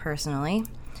 personally.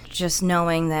 Just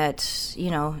knowing that,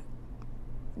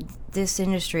 this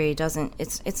industry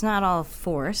it's not all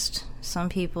forced. Some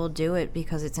people do it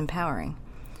because it's empowering.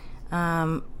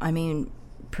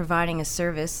 Providing a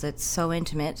service that's so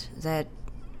intimate that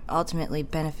ultimately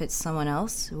benefits someone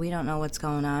else. We don't know what's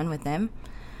going on with them.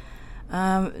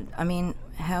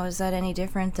 How is that any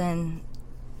different than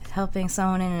helping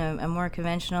someone in a more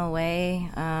conventional way?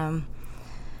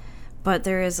 But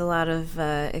there is a lot of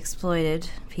exploited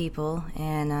people,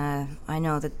 and I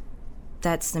know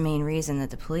that's the main reason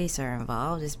that the police are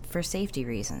involved, is for safety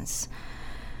reasons.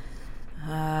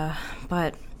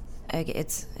 But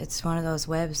it's one of those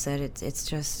webs that it's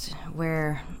just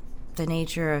where the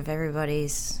nature of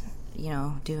everybody's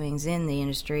doings in the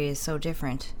industry is so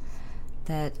different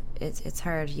that it's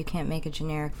hard. You can't make a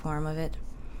generic form of it.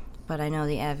 But I know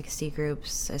the advocacy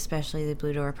groups, especially the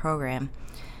Blue Door program,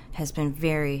 has been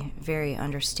very, very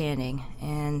understanding.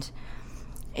 And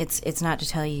it's not to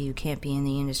tell you can't be in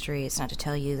the industry. It's not to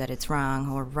tell you that it's wrong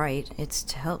or right. It's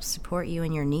to help support you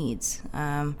in your needs,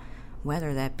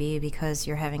 whether that be because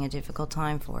you're having a difficult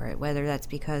time for it, whether that's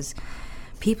because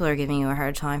people are giving you a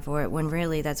hard time for it, when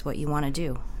really that's what you want to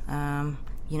do.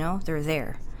 They're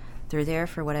there. They're there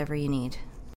for whatever you need.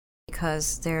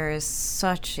 Because there is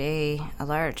such a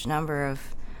large number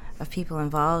of people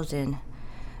involved in,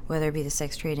 whether it be the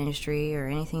sex trade industry or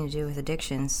anything to do with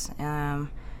addictions,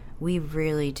 we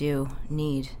really do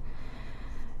need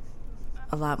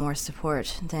a lot more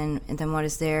support than what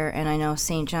is there. And I know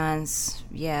St. John's,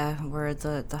 we're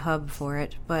the hub for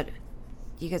it, but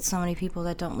you get so many people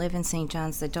that don't live in St.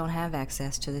 John's that don't have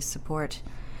access to this support.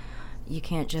 you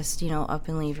can't just, up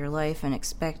and leave your life and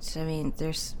expect,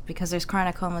 because there's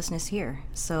chronic homelessness here.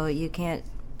 So you can't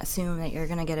assume that you're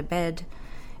going to get a bed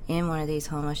in one of these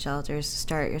homeless shelters to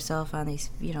start yourself on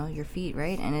these, your feet,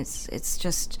 right? And it's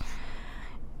just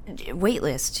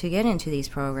waitlist to get into these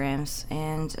programs.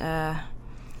 And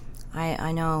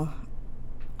I know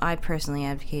I personally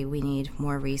advocate we need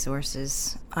more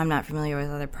resources. I'm not familiar with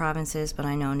other provinces, but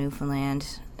I know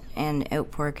Newfoundland and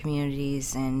outpour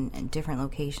communities and different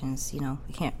locations,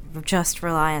 we can't just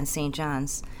rely on St.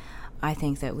 John's. I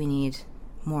think that we need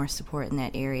more support in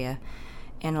that area.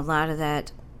 And a lot of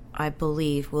that, I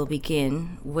believe, will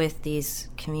begin with these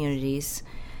communities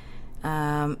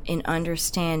in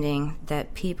understanding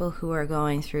that people who are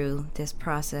going through this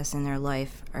process in their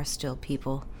life are still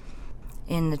people.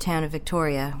 In the town of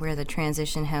Victoria, where the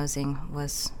transition housing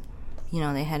was,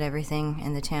 they had everything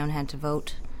and the town had to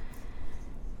vote,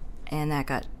 and that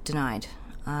got denied.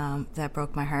 That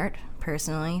broke my heart,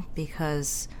 personally,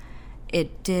 because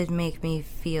it did make me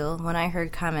feel, when I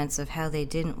heard comments of how they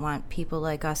didn't want people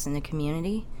like us in the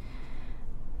community,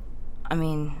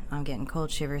 I'm getting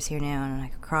cold shivers here now, and I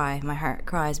could cry. My heart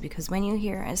cries, because when you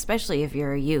hear, especially if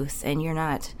you're a youth and you're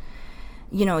not,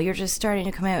 you're just starting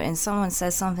to come out, and someone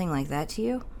says something like that to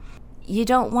you, you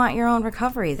don't want your own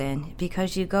recovery then,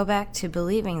 because you go back to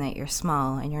believing that you're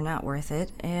small and you're not worth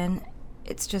it, and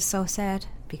it's just so sad,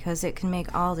 because it can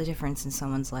make all the difference in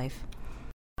someone's life.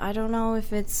 I don't know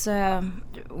if it's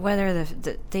whether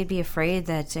they'd be afraid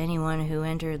that anyone who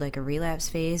entered like a relapse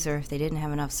phase, or if they didn't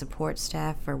have enough support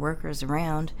staff or workers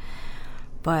around,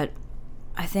 but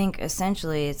I think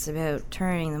essentially it's about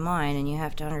turning the mind, and you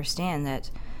have to understand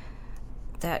that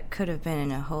that could have been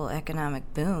in a whole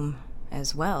economic boom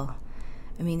as well.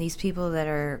 These people that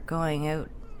are going out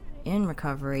in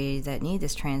recovery that need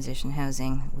this transition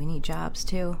housing, we need jobs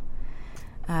too.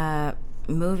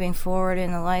 Moving forward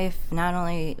in the life, not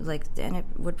only and it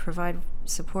would provide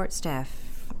support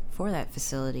staff for that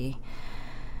facility.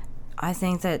 I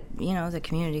think that, the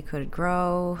community could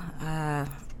grow. I'm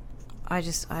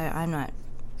not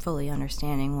fully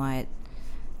understanding why it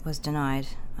was denied.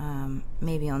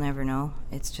 Maybe I'll never know.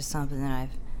 It's just something that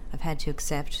I've had to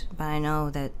accept. But I know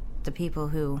that the people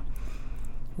who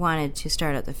wanted to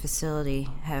start up the facility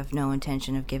have no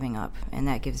intention of giving up, and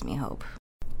that gives me hope.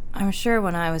 I'm sure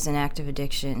when I was in active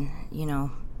addiction,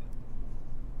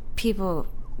 people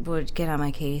would get on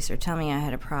my case or tell me I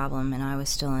had a problem, and I was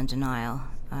still in denial.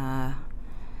 I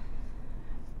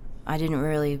didn't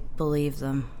really believe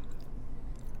them.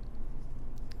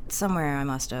 Somewhere I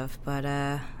must have, but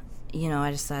I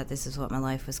just thought this is what my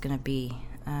life was going to be.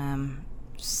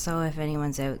 So if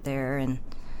anyone's out there and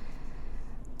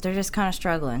they're just kind of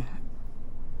struggling,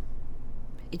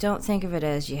 you don't think of it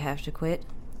as you have to quit.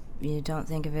 You don't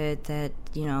think of it that,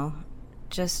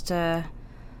 just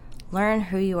learn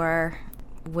who you are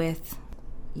with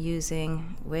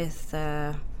everything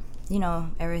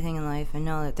in life, and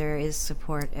know that there is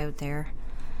support out there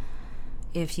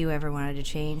if you ever wanted to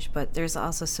change. But there's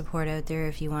also support out there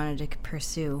if you wanted to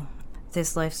pursue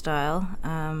this lifestyle.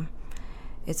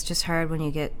 It's just hard when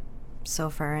you get so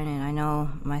far in it. I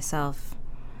know myself,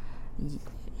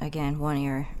 again, one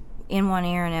ear in one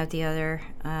ear and out the other,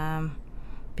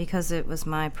 because it was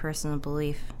my personal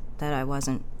belief that I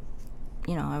wasn't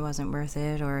worth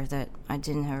it, or that I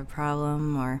didn't have a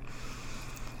problem, or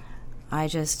I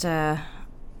just, I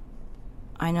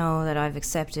know that I've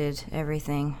accepted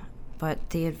everything, but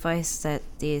the advice that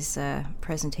these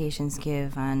presentations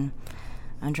give on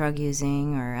drug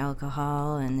using or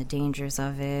alcohol and the dangers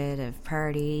of it, of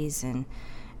parties and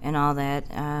all that,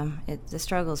 the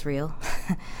struggle's real,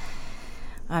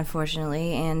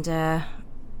 unfortunately, and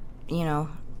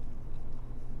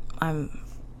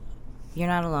you're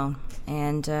not alone.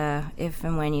 And if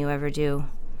and when you ever do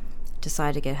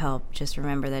decide to get help, just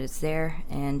remember that it's there.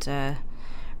 And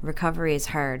recovery is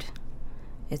hard.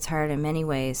 It's hard in many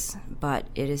ways, but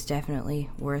it is definitely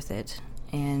worth it.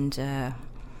 And,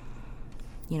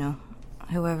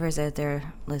 whoever's out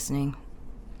there listening,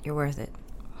 you're worth it.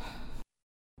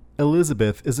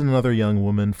 Elizabeth is another young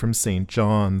woman from St.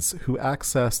 John's who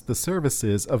accessed the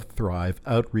services of Thrive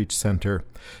Outreach Center.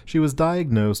 She was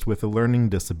diagnosed with a learning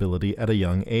disability at a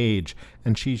young age,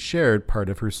 and she shared part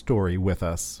of her story with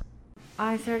us.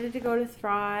 I started to go to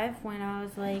Thrive when I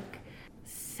was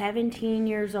 17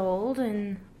 years old,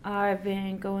 and I've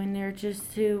been going there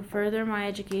just to further my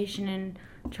education and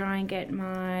try and get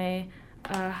my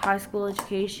high school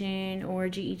education or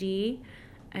GED,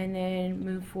 and then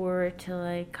move forward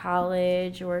to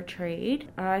college or trade.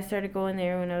 I started going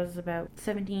there when I was about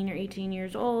 17 or 18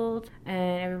 years old,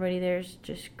 and everybody there is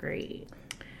just great.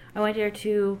 I went there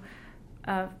to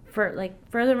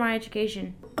further my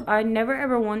education. I never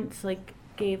ever once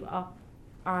gave up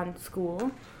on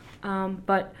school,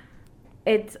 but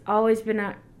it's always been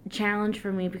a challenge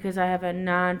for me because I have a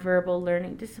nonverbal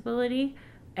learning disability,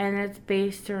 and it's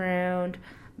based around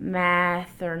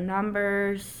math or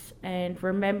numbers and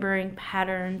remembering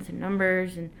patterns and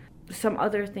numbers and some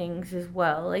other things as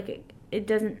well. It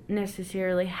doesn't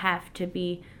necessarily have to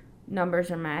be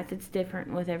numbers or math. It's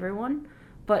different with everyone.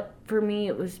 But for me,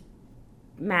 it was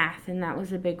math, and that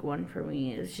was a big one for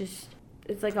me. It's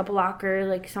like a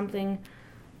blocker, something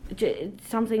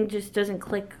just doesn't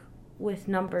click with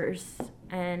numbers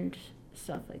and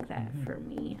stuff like that for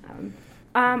me.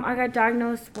 I got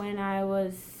diagnosed when I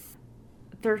was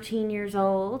 13 years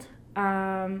old,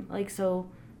 so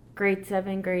grade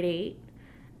 7, grade 8,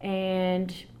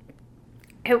 and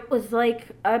it was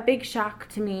a big shock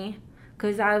to me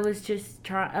because I was just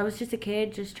a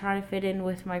kid just trying to fit in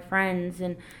with my friends,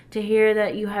 and to hear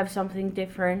that you have something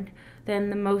different than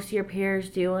the most of your peers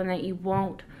do, and that you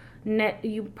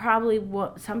probably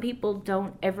won't. Some people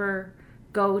don't ever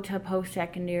go to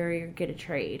post-secondary or get a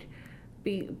trade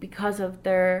because of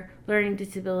their learning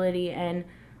disability, and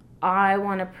I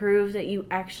want to prove that you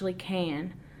actually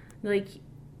can.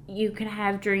 You can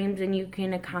have dreams and you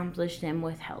can accomplish them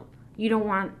with help. You don't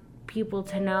want people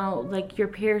to know, your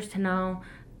peers to know,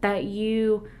 that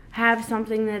you have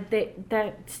something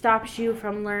that stops you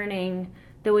from learning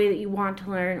the way that you want to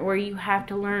learn, or you have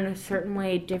to learn a certain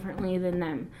way differently than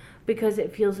them because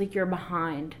it feels like you're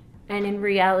behind. And in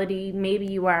reality, maybe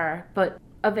you are, but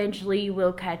eventually you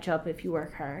will catch up if you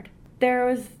work hard. There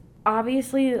was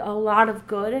obviously a lot of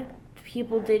good.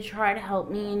 People did try to help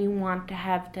me, and you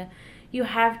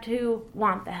have to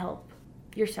want the help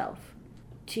yourself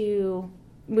to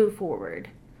move forward.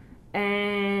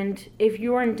 And if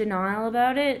you're in denial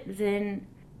about it, then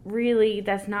really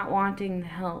that's not wanting the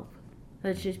help.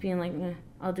 That's just being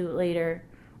I'll do it later,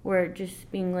 or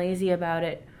just being lazy about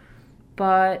it.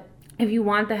 But if you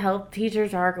want the help,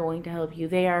 teachers are going to help you.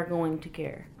 They are going to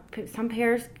care. Some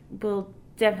peers will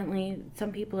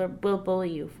some people will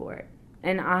bully you for it.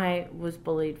 And I was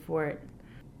bullied for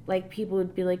it. People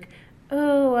would be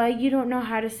oh, you don't know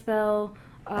how to spell,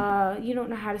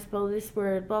 this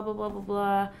word, blah, blah, blah, blah,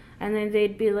 blah. And then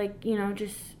they'd be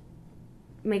just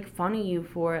make fun of you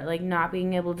for it, not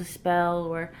being able to spell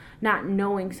or not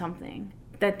knowing something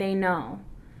that they know.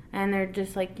 And they're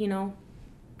just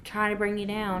trying to bring you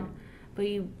down. But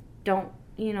you don't,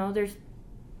 there's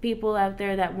people out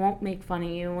there that won't make fun of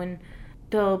you, and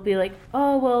they'll be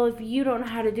oh, well, if you don't know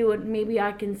how to do it, maybe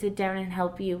I can sit down and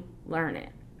help you learn it.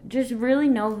 Just really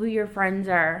know who your friends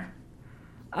are.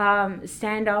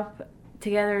 Stand up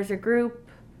together as a group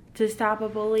to stop a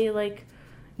bully.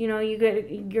 You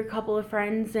get your couple of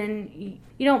friends, and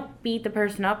you don't beat the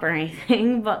person up or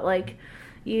anything, but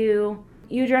you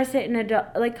address it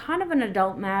in kind of an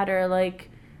adult matter,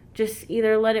 just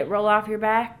either let it roll off your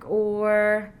back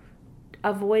or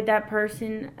avoid that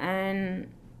person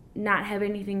and not have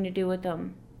anything to do with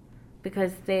them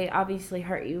because they obviously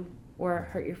hurt you or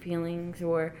hurt your feelings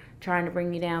or trying to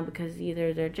bring you down because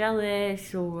either they're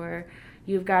jealous or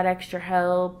you've got extra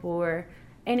help or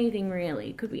anything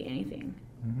really. It could be anything.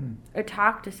 Mm-hmm. Or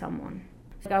talk to someone.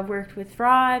 I've worked with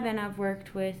Thrive and I've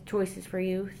worked with Choices for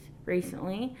Youth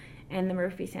recently and the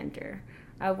Murphy Center.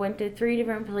 I went to 3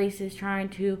 different places trying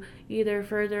to either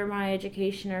further my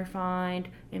education or find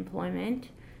employment,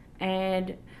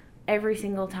 and every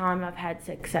single time I've had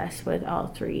success with all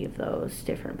 3 of those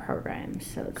different programs.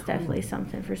 So it's definitely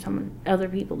something for other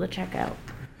people to check out.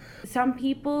 Some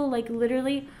people,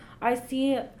 literally, I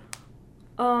see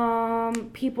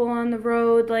people on the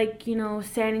road,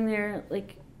 standing there,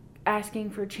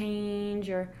 asking for change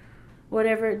or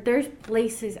whatever. There's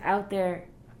places out there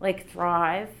like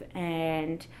Thrive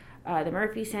and the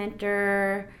Murphy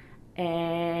Center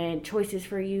and Choices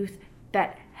for Youth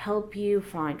that help you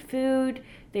find food.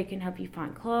 They can help you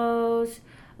find clothes.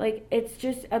 It's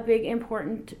just a big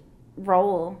important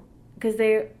role because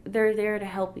they're there to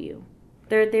help you.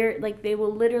 They're there, they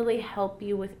will literally help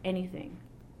you with anything.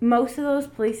 Most of those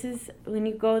places, when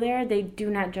you go there, they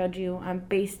do not judge you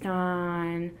based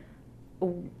on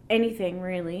anything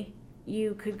really.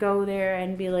 You could go there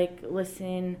and be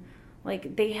listen,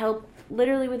 they help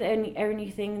literally with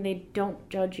anything. They don't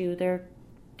judge you. They're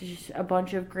just a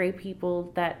bunch of great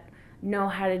people that know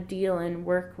how to deal and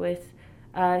work with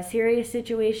serious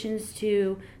situations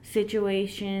to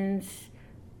situations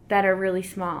that are really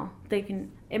small.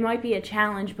 It might be a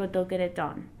challenge, but they'll get it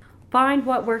done. Find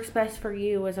what works best for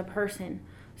you as a person.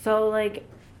 So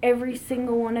every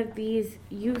single one of these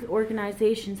youth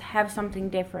organizations have something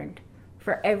different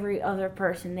for every other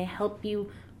person. They help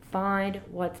you find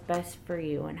what's best for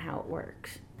you and how it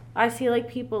works. I see like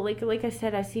people, like I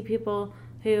said, I see people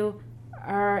who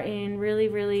are in really,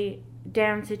 really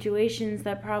down situations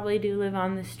that probably do live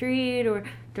on the street or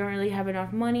don't really have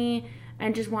enough money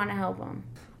and just want to help them.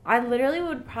 I literally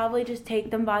would probably just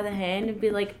take them by the hand and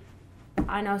be like,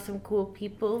 I know some cool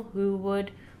people who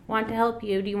would want to help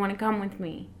you. Do you want to come with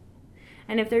me?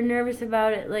 And if they're nervous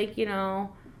about it, like, you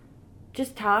know,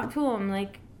 just talk to them.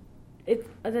 Like,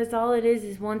 that's all it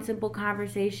is one simple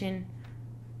conversation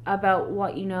about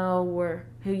what you know or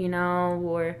who you know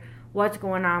or what's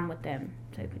going on with them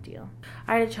type of deal.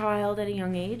 I had a child at a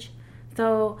young age,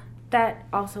 so that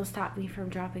also stopped me from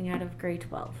dropping out of grade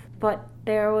 12. But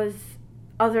there was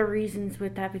other reasons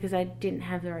with that because I didn't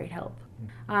have the right help.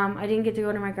 I didn't get to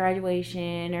go to my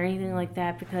graduation or anything like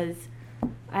that because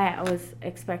I was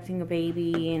expecting a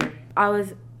baby, and I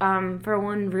was, for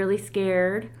one, really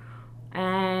scared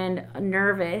and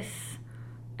nervous,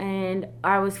 and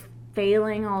I was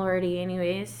failing already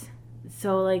anyways.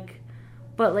 So,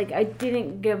 but I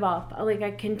didn't give up.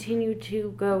 I continued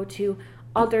to go to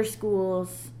other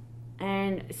schools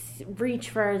and reach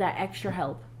for that extra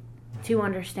help to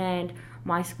understand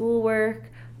my schoolwork,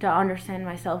 to understand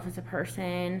myself as a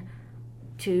person,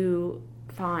 to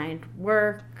find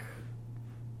work,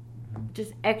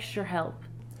 just extra help.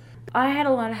 I had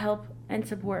a lot of help and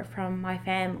support from my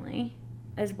family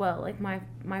as well. Like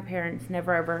my parents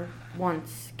never ever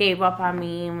once gave up on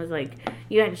me and was like,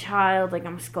 you had a child, like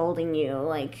I'm scolding you,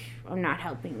 like I'm not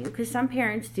helping you. Because some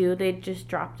parents do, they just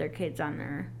drop their kids on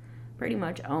their pretty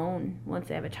much own once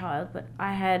they have a child. But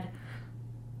I had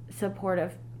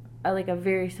a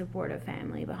very supportive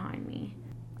family behind me.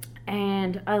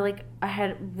 And I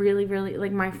had really, really,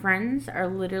 my friends are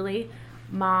literally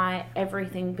my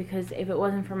everything, because if it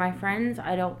wasn't for my friends,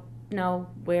 I don't know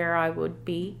where I would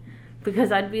be,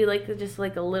 because I'd be just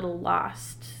a little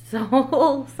lost.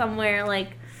 So somewhere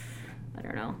I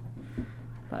don't know.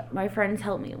 But my friends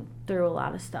helped me through a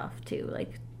lot of stuff too,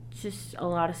 just a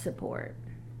lot of support.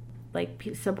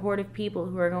 Supportive people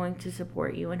who are going to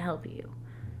support you and help you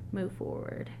move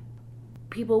forward.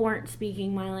 People weren't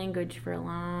speaking my language for a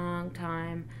long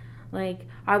time.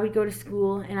 I would go to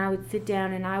school and I would sit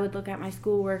down and I would look at my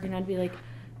schoolwork and I'd be like,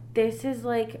 this is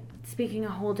speaking a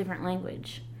whole different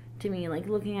language to me.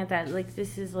 Looking at that,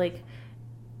 this is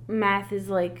math is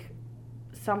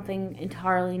something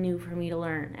entirely new for me to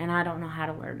learn, and I don't know how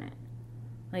to learn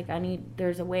it.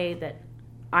 There's a way that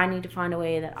I need to find a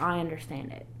way that I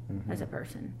understand it as a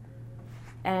person.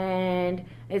 And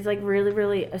it's really,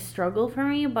 really a struggle for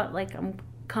me, but I'm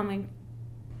coming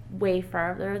way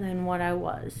farther than what I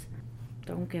was.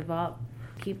 Don't give up.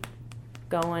 Keep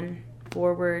going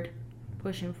forward,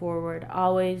 pushing forward,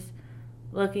 always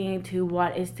looking into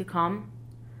what is to come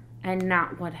and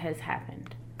not what has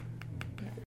happened.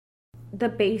 The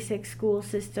basic school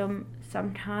system,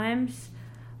 sometimes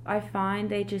I find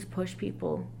they just push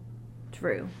people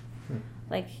through.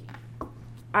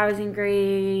 I was in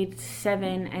grade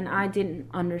 7 and I didn't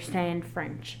understand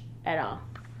French at all.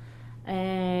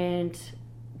 And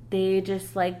they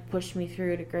just pushed me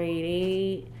through to grade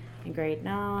 8 and grade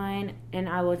 9, and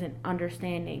I wasn't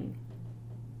understanding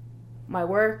my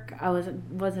work. I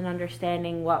wasn't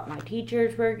understanding what my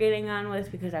teachers were getting on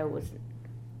with, because I wasn't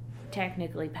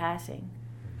technically passing.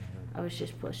 I was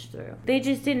just pushed through. They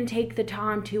just didn't take the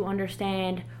time to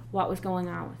understand what was going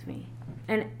on with me.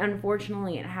 And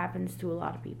unfortunately, it happens to a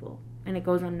lot of people, and it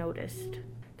goes unnoticed.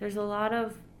 There's a lot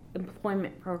of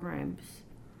employment programs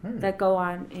that go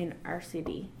on in our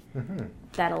city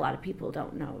that a lot of people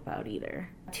don't know about either.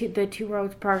 The Two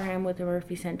Roads program with the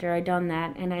Murphy Center, I done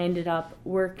that, and I ended up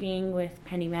working with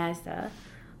Penny Mazda.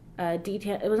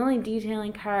 It was only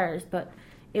detailing cars, but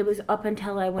it was up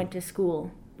until I went to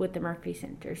school with the Murphy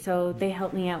Center. So they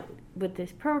helped me out with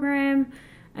this program,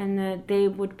 and they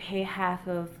would pay half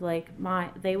of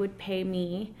they would pay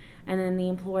me, and then the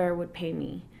employer would pay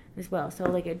me as well.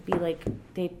 So it'd be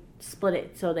they'd split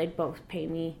it, so they'd both pay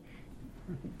me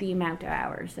the amount of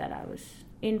hours that I was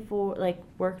in for,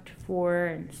 worked for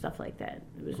and stuff like that.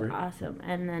 It was Great. Awesome.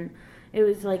 And then it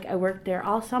was I worked there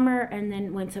all summer, and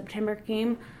then when September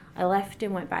came, I left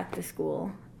and went back to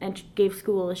school and gave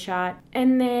school a shot,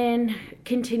 and then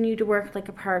continued to work a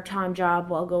part-time job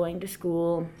while going to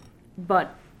school.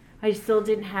 But I still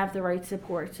didn't have the right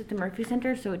supports at the Murphy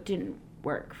Center, so it didn't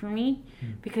work for me,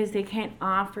 because they can't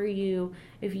offer you,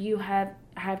 if you have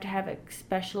to have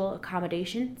special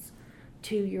accommodations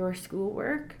to your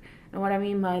schoolwork. And what I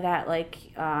mean by that,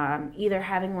 either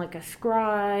having a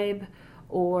scribe,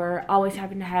 or always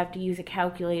having to have to use a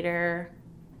calculator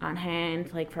on hand,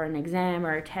 for an exam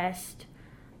or a test.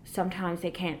 Sometimes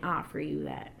they can't offer you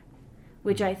that.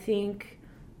 which I think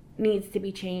needs to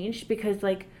be changed, because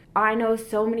like I know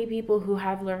so many people who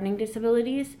have learning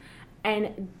disabilities,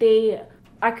 and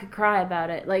I could cry about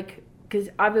it, like, because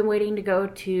I've been waiting to go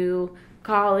to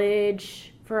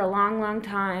college for a long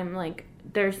time. Like,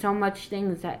 there's so much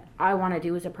things that I want to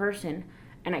do as a person,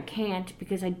 and I can't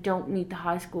because I don't meet the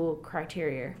high school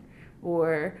criteria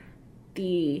or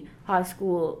the high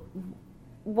school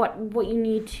what you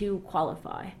need to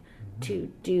qualify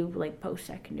to do like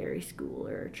post-secondary school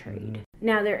or a trade.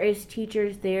 Now there is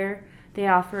teachers there. They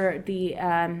offer the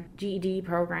GED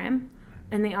program,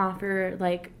 and they offer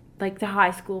like the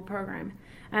high school program.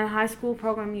 And the high school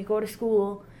program, you go to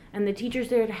school and the teacher's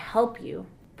there to help you.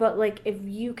 But like if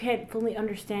you can't fully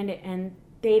understand it and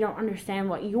they don't understand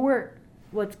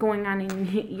what's going on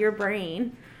in your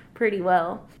brain pretty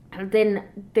well, then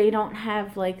they don't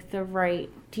have like the right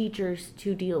teachers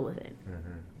to deal with it.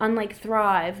 Unlike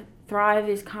Thrive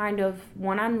is kind of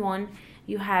one-on-one.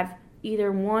 You have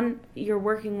either you're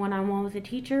working one-on-one with a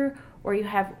teacher, or you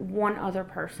have one other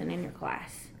person in your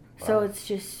class. Wow. So it's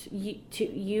just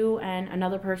you and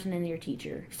another person and your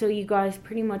teacher. So you guys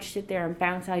pretty much sit there and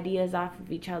bounce ideas off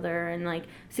of each other and like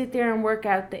sit there and work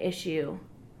out the issue.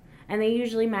 And they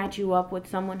usually match you up with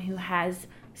someone who has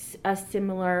a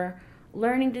similar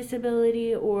learning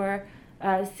disability or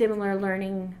similar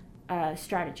learning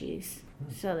strategies.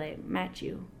 So they match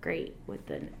you great with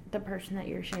the person that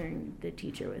you're sharing the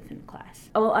teacher with in class.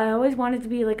 Oh, I always wanted to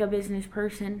be like a business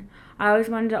person. I always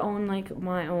wanted to own like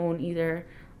my own either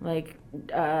like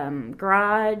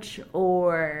garage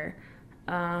or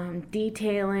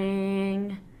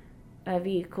detailing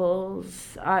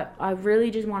vehicles. I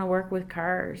really just want to work with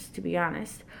cars, to be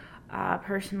honest.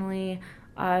 Personally,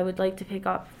 I would like to pick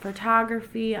up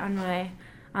photography on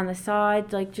the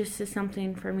side, like just as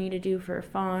something for me to do for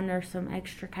fun or some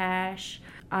extra cash.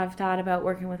 I've thought about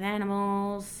working with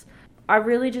animals. I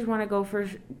really just want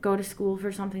to go to school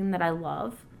for something that I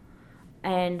love.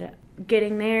 And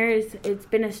getting there it's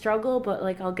been a struggle, but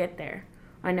like I'll get there.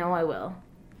 I know I will.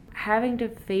 Having to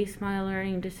face my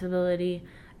learning disability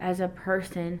as a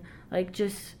person, like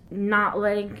just not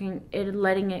letting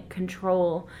it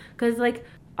control. Because like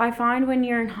I find when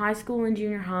you're in high school and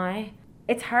junior high,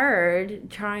 it's hard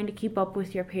trying to keep up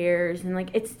with your peers, and like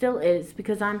it still is,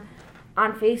 because I'm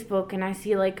on Facebook and I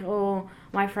see like, oh,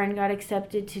 my friend got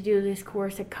accepted to do this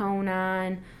course at Kona,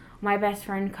 and my best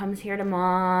friend comes here to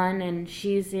Mon, and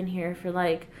she's in here for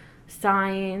like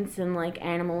science and like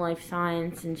animal life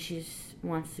science, and she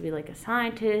wants to be like a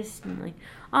scientist, and like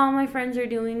all my friends are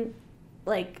doing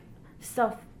like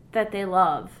stuff that they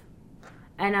love,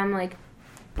 and I'm like,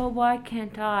 but why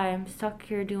can't I? I'm stuck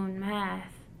here doing math.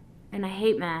 And I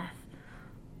hate math,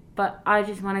 but I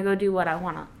just want to go do what I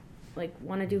want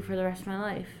to do for the rest of my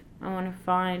life. I want to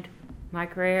find my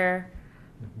career,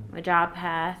 my job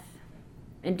path,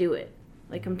 and do it.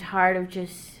 Like, I'm tired of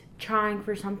just trying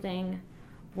for something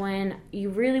when you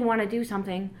really want to do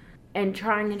something and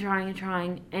trying,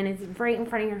 and it's right in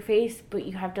front of your face, but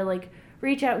you have to like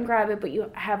reach out and grab it, but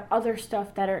you have other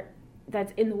stuff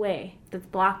that's in the way, that's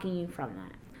blocking you from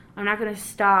that. I'm not going to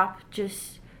stop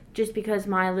just because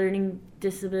my learning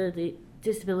disability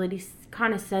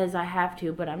kind of says I have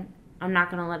to, but I'm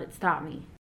not going to let it stop me.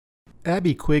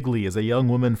 Abby Quigley is a young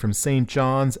woman from St.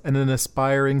 John's and an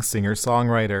aspiring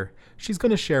singer-songwriter. She's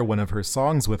going to share one of her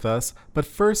songs with us, but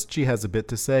first she has a bit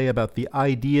to say about the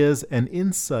ideas and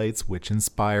insights which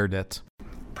inspired it.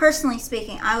 Personally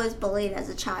speaking, I was bullied as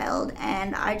a child,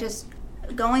 and I just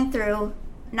going through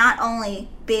not only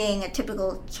being a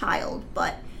typical child,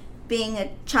 but being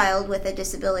a child with a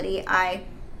disability. I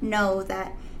know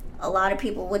that a lot of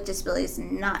people with disabilities,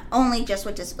 not only just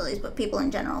with disabilities, but people in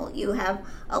general, you have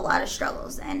a lot of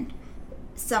struggles. And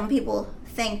some people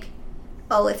think,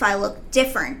 oh, if I look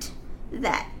different,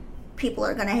 that people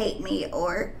are going to hate me,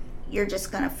 or you're just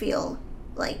going to feel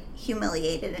like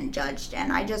humiliated and judged.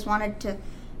 And I just wanted to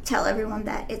tell everyone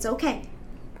that it's okay.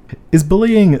 Is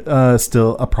bullying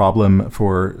still a problem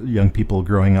for young people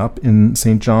growing up in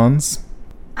St. John's?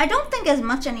 I don't think as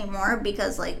much anymore,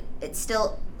 because like it's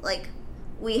still like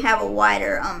we have a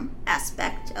wider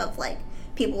aspect of like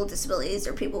people with disabilities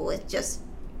or people with just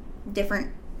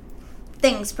different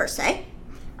things per se.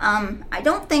 I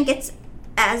don't think it's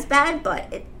as bad,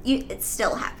 but it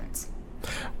still happens.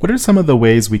 What are some of the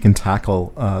ways we can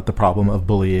tackle the problem of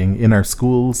bullying in our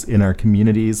schools, in our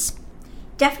communities?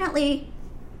 Definitely,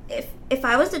 if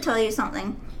I was to tell you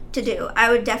something to do,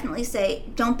 I would definitely say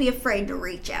don't be afraid to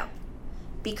reach out.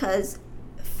 Because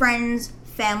friends,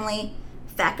 family,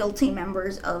 faculty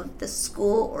members of the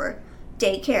school or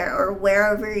daycare or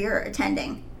wherever you're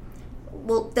attending,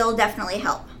 they'll definitely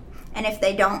help. And if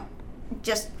they don't,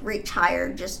 just reach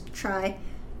higher. Just try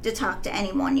to talk to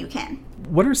anyone you can.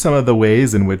 What are some of the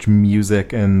ways in which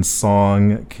music and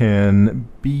song can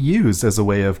be used as a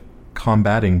way of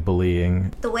combating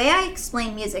bullying? The way I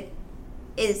explain music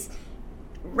is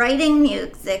writing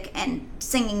music and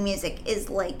singing music is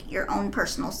like your own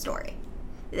personal story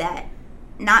that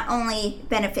not only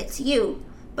benefits you,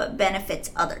 but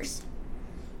benefits others.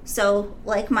 So,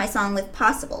 like my song with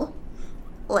Possible,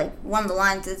 like one of the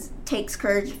lines is, takes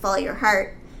courage to follow your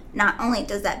heart. Not only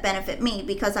does that benefit me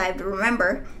because I have to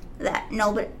remember that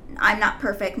I'm not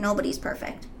perfect, nobody's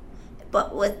perfect.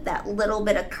 But with that little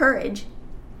bit of courage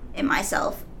in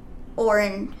myself or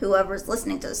in whoever's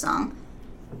listening to the song,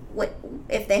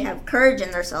 if they have courage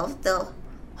in themselves, they'll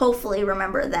hopefully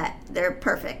remember that they're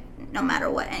perfect no matter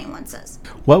what anyone says.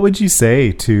 What would you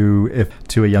say to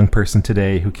a young person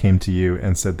today who came to you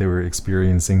and said they were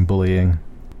experiencing bullying?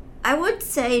 I would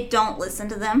say don't listen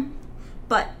to them,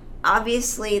 but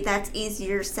obviously that's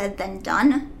easier said than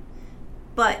done.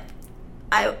 But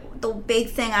the big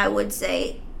thing I would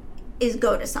say is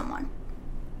go to someone.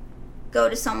 Go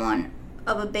to someone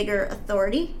of a bigger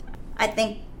authority. I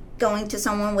think going to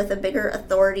someone with a bigger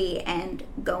authority and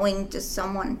going to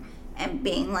someone and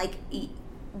being like,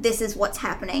 this is what's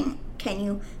happening, can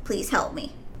you please help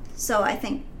me? So I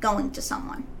think going to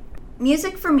someone.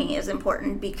 Music for me is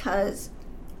important because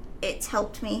it's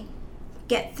helped me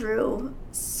get through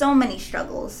so many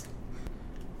struggles.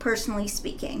 Personally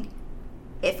speaking,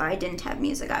 if I didn't have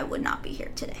music, I would not be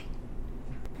here today.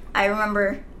 I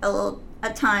remember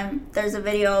a time, there's a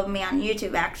video of me on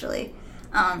YouTube actually,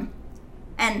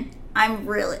 and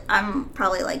I'm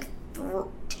probably like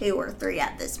 2 or 3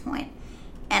 at this point,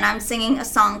 and I'm singing a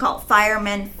song called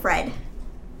Fireman Fred.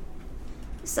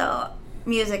 So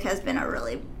music has been a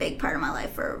really big part of my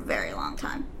life for a very long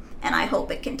time, and I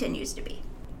hope it continues to be.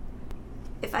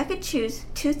 If I could choose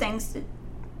 2 things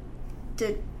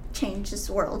to change this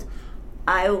world,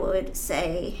 I would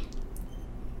say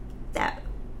that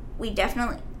we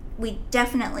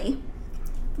definitely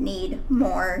need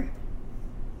more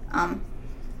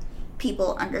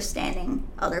people understanding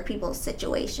other people's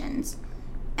situations,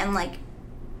 and like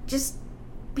just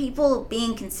people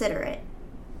being considerate,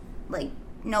 like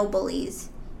no bullies,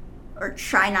 or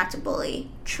try not to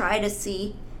bully, try to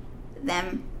see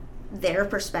their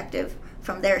perspective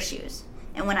from their shoes.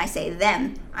 And when I say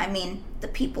them, I mean the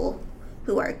people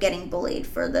who are getting bullied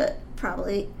for the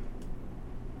probably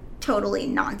totally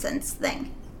nonsense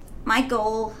thing. My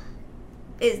goal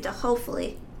is to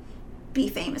hopefully be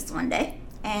famous one day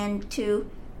and to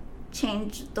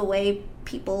change the way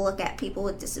people look at people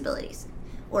with disabilities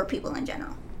or people in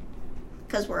general,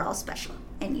 because we're all special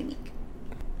and unique.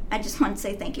 I just want to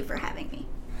say thank you for having me.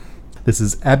 This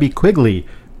is Abby Quigley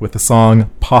with the song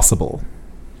Possible.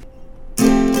 You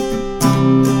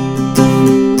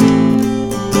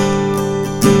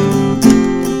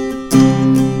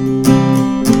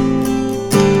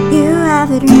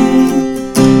have a dream,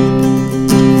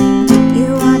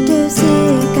 you want to see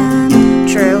it come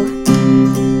true,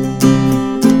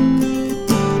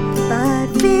 but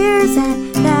fears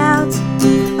and doubts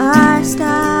are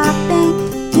stopping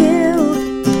you.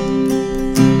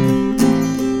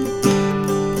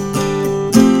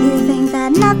 You think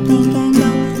that nothing can go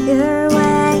your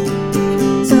way,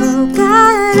 so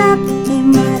caught up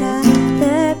in what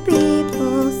other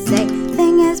people say.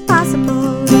 Thing is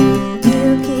possible.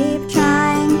 You keep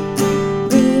trying,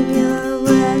 leave your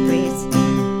worries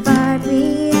far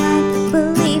behind.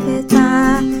 Believe it's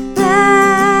possible.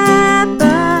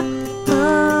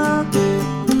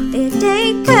 It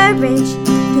takes courage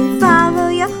to follow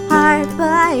your heart,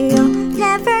 but you'll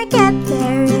never get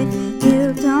there if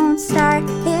you don't start.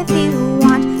 If you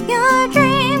want your dream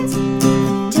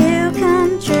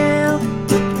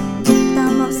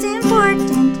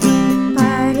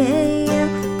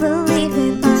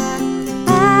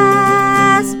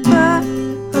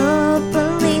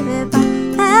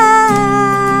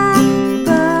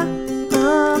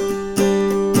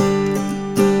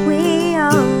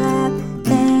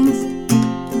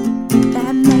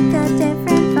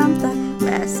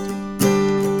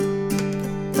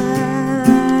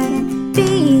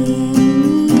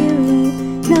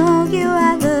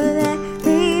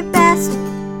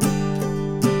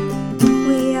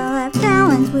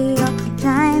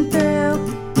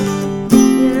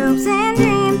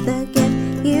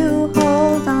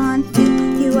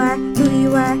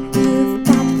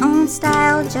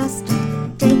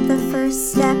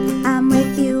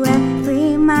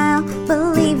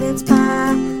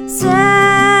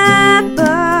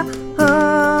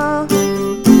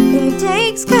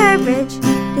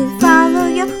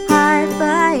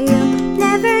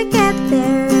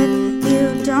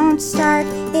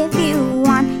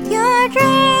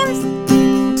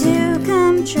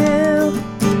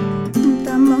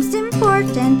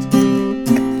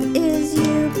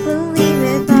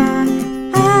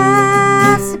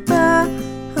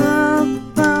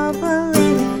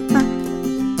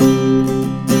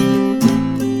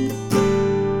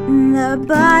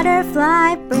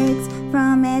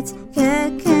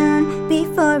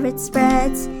before it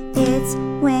spreads its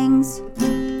wings.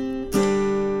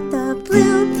 The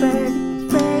bluebird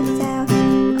breaks out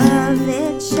of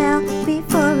its shell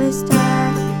before it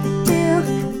starts to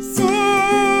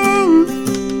sing.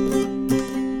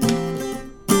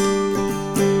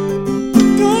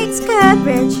 It takes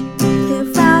courage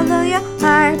to follow your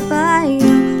heart, but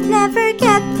you'll never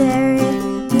get there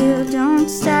if you don't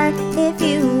start. If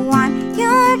you want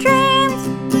your dreams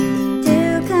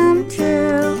to come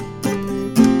true,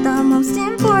 the most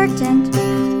important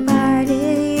part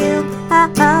is you.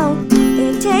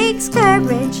 It takes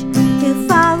courage to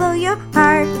follow your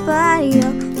heart, but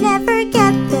you'll never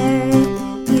get there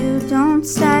if you don't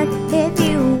start. If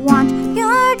you want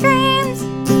your dreams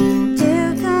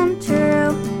to come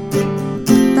true,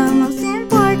 the most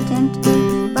important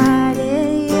part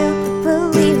is you.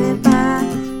 Believe it by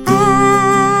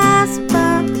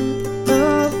Aspa,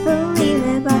 oh, believe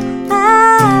it by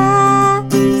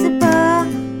Aspa,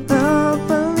 oh,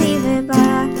 believe it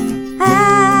by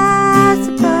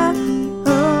Aspa,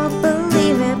 oh,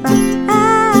 believe it by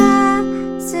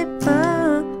Aspa,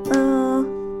 oh.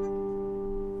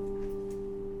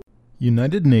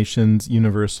 United Nations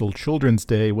Universal Children's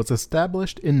Day was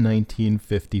established in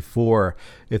 1954.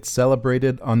 It's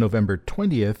celebrated on November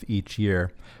 20th each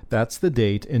year. That's the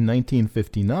date in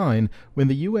 1959 when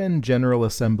the UN General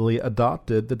Assembly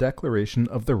adopted the Declaration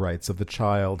of the Rights of the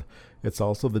Child. It's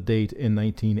also the date in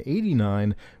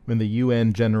 1989 when the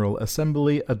UN General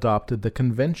Assembly adopted the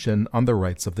Convention on the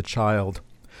Rights of the Child.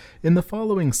 In the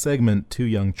following segment, two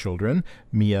young children,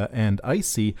 Mia and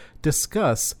Icy,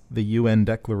 discuss the UN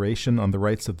Declaration on the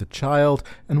Rights of the Child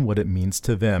and what it means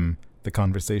to them. The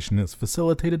conversation is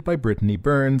facilitated by Brittany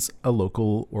Burns, a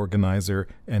local organizer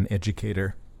and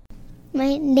educator.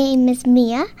 My name is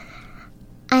Mia.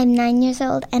 I'm 9 years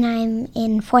old and I'm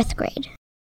in 4th grade.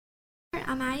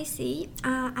 I'm Icy.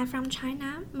 I'm from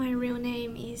China. My real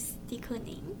name is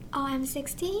Dikuning. I'm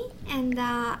 16 and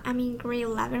I'm in grade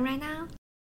 11 right now.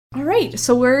 All right,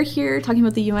 so we're here talking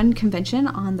about the UN Convention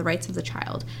on the Rights of the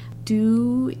Child.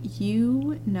 Do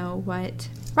you know what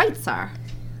rights are?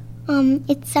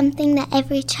 It's something that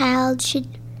every child should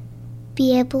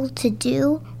be able to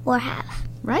do or have.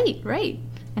 Right.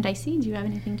 And Icy, do you have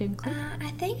anything to include?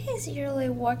 I think it's usually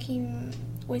working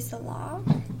with the law.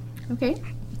 Okay,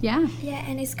 yeah. Yeah,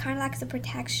 and it's kind of like the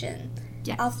protection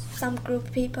of some group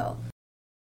of people.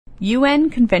 UN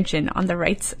Convention on the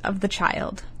Rights of the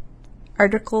Child.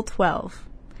 Article 12.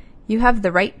 You have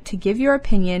the right to give your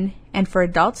opinion and for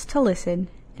adults to listen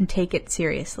and take it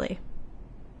seriously.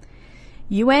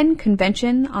 UN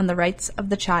Convention on the Rights of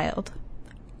the Child.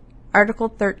 Article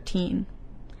 13.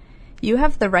 You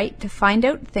have the right to find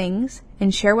out things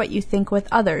and share what you think with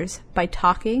others by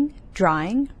talking,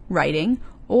 drawing, writing,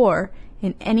 or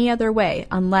in any other way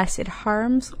unless it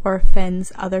harms or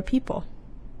offends other people.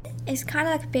 It's kind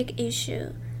of like a big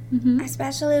issue.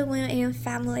 Especially when in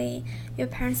family, your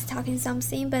parents talking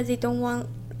something, but they don't want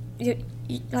you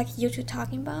to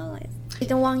talking about. Like, they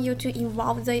don't want you to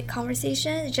involve the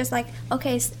conversation. It's just like,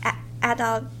 okay, it's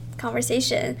adult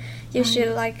conversation. You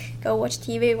should go watch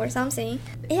TV or something.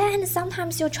 Yeah, and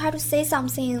sometimes you try to say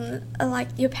something,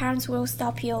 your parents will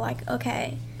stop you.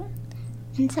 Okay.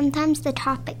 And sometimes the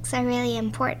topics are really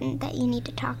important that you need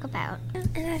to talk about.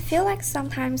 And I feel like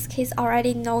sometimes kids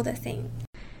already know the thing.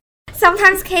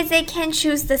 Sometimes kids, they can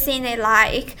choose the thing they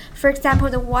like. For example,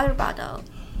 the water bottle.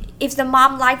 If the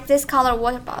mom likes this color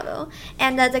water bottle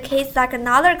and the kids like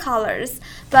another colors,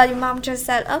 but your mom just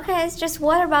said, okay, it's just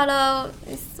water bottle.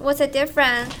 What's the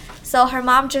difference? So her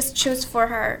mom just choose for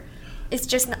her. It's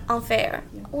just unfair.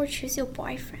 Or choose your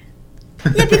boyfriend.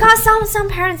 Yeah, because some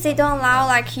parents, they don't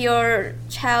allow your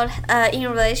child in a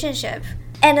relationship.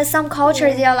 And some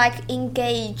cultures, they are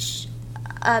engaged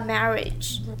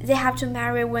marriage. They have to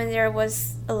marry when they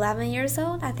was 11 years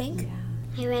old, I think.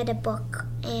 I read a book,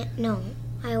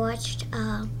 I watched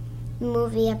a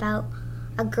movie about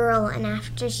a girl, and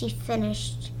after she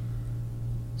finished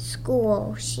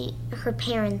school, her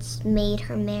parents made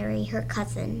her marry her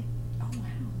cousin. Oh, wow.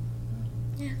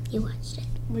 Yeah. You watched it.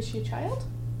 Was she a child?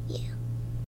 Yeah.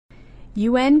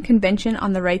 UN Convention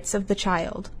on the Rights of the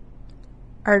Child.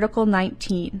 Article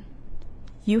 19.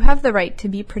 You have the right to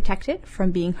be protected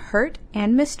from being hurt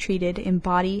and mistreated in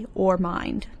body or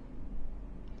mind.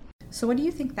 So what do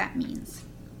you think that means?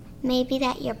 Maybe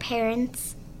that your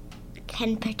parents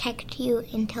can protect you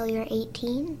until you're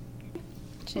 18.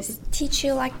 Just teach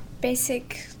you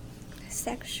basic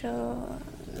sexual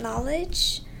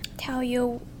knowledge. Tell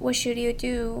you what should you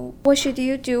do,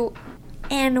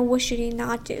 and what should you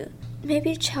not do.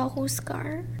 Maybe childhood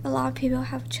scar. A lot of people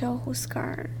have childhood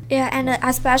scar. Yeah, and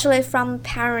especially from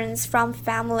parents, from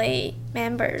family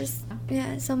members.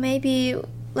 Yeah, so maybe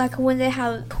like when they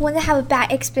have a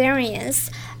bad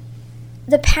experience,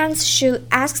 the parents should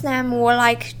ask them, or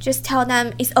like just tell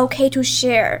them it's okay to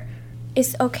share.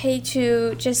 It's okay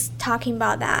to just talking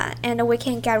about that, and we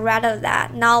can get rid of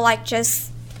that. Not like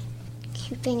just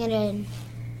keeping it in.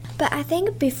 But I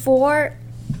think before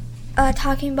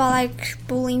talking about like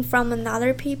bullying from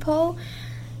another people,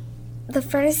 the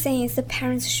first thing is the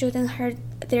parents shouldn't hurt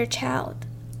their child,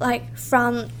 like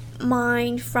from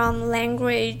mind, from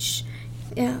language.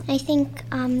 Yeah, I think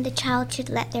the child should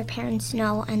let their parents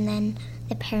know, and then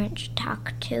the parent should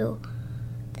talk to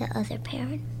the other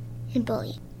parent and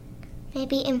bully.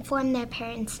 Maybe inform their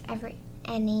parents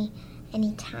any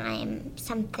time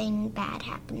something bad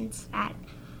happens at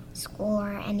school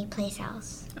or any place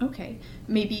else. Okay.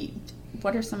 Maybe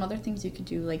what are some other things you could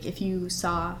do? Like if you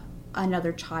saw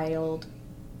another child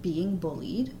being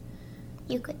bullied,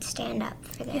 you could stand up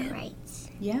for their rights.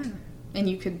 Yeah. And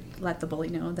you could let the bully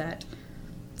know that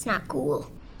it's not cool.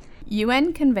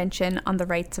 UN Convention on the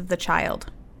Rights of the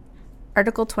Child.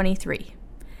 Article 23.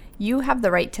 You have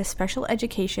the right to special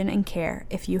education and care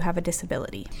if you have a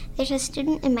disability. There's a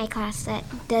student in my class that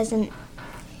doesn't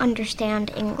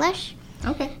understand English.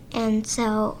 Okay. And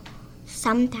so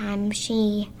sometimes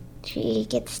she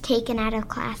gets taken out of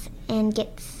class and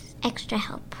gets extra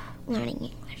help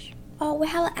learning English. Oh, we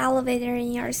have an elevator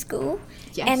in our school.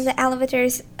 Yes. And the elevator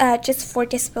is just for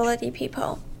disability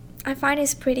people. I find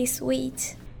it's pretty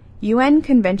sweet. UN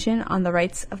Convention on the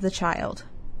Rights of the Child.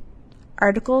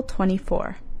 Article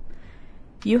 24.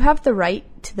 You have the right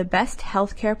to the best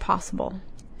health care possible,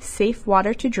 safe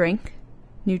water to drink,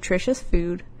 nutritious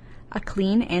food, a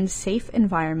clean and safe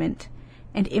environment,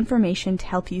 and information to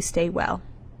help you stay well.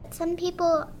 Some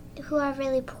people who are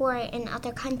really poor in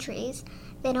other countries,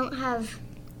 they don't have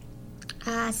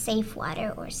safe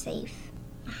water or safe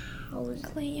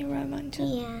clean environment.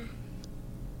 Yeah.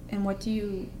 And what do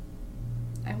you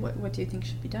think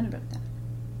should be done about that?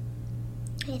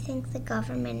 I think the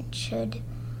government should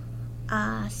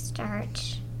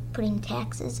start putting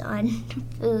taxes on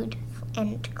food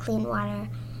and clean water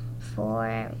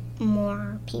for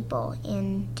more people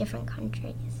in different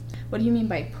countries. What do you mean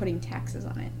by putting taxes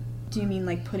on it? Do you mean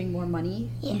like putting more money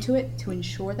into it to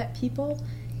ensure that people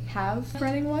have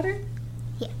running water?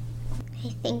 Yeah.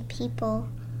 I think people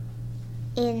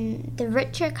in the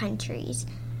richer countries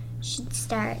should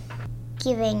start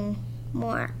giving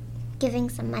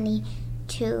some money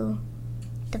to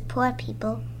the poor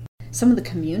people. Some of the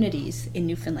communities in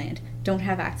Newfoundland don't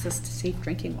have access to safe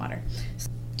drinking water.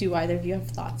 Do either of you have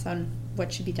thoughts on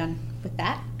what should be done with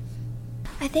that?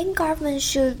 I think government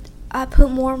should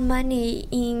put more money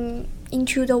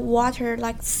into the water,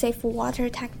 like safe water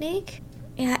technique.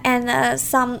 Yeah, and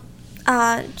some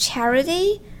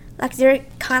charity, like they're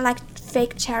kind of like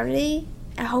fake charity.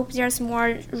 I hope there's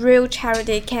more real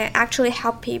charity can actually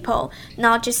help people,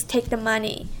 not just take the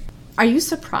money. Are you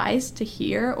surprised to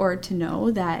hear or to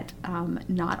know that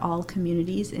not all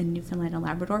communities in Newfoundland and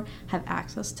Labrador have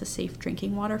access to safe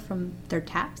drinking water from their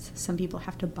taps? Some people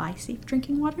have to buy safe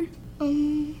drinking water?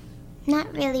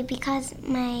 Not really, because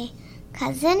my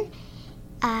cousin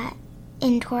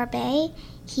in Torbay,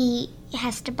 he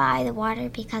has to buy the water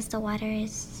because the water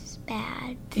is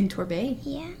bad. In Torbay?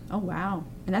 Yeah. Oh, wow.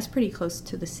 And that's pretty close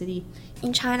to the city.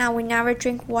 In China, we never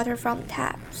drink water from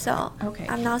tap, so okay.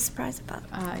 I'm not surprised about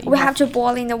it. We have to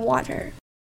boil in the water.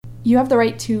 You have the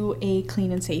right to a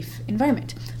clean and safe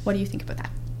environment. What do you think about that?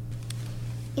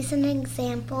 It's an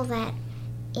example that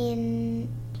in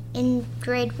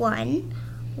grade 1,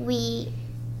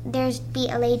 there'd be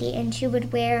a lady and she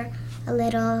would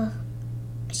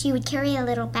carry a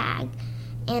little bag,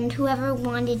 and whoever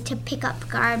wanted to pick up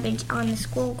garbage on the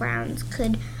school grounds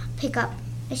could pick up.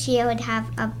 She would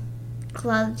have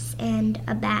gloves and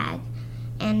a bag,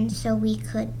 and so we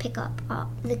could pick up all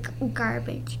the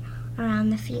garbage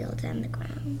around the fields and the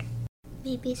ground.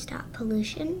 Maybe stop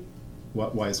pollution.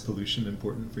 Why is pollution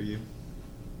important for you?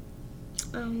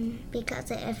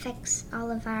 Because it affects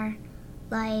all of our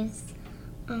lives.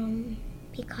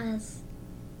 Because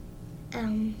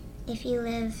if you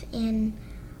live in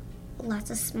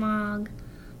lots of smog,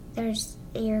 you're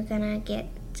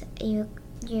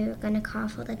gonna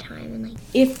cough all the time, and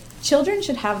If children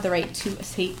should have the right to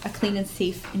a clean and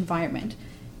safe environment,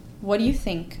 what do you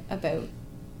think about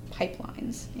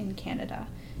pipelines in Canada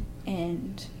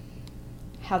and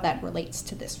how that relates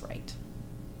to this right?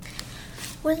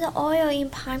 When the oil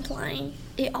in pipeline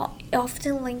is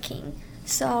often leaking,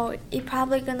 So it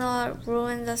probably gonna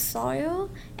ruin the soil,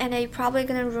 and it probably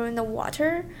gonna ruin the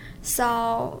water.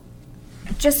 So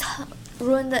just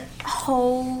ruin the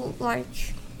whole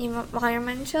like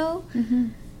environmental,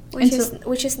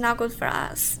 which is not good for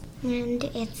us. And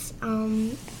it's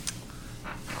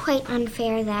quite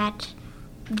unfair that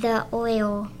the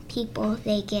oil people,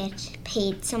 they get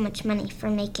paid so much money for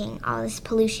making all this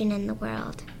pollution in the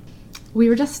world. We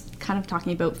were just kind of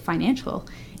talking about financial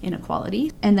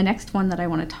inequality. And the next one that I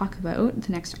want to talk about,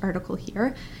 the next article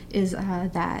here, is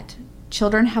that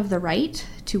children have the right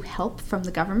to help from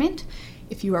the government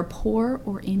if you are poor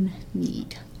or in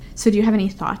need. So do you have any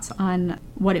thoughts on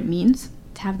what it means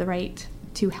to have the right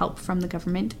to help from the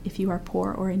government if you are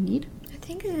poor or in need? I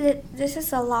think that this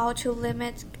is allowed to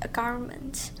limit a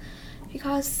government,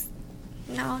 because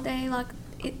nowadays, like,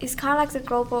 it's kind of like the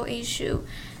global issue.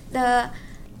 The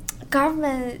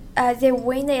government, they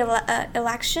win the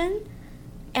election,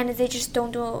 and they just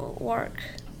don't do work.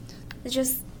 They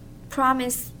just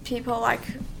promise people like,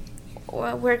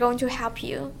 we're going to help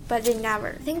you, but they never.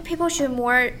 I think people should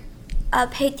more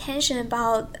pay attention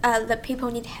about the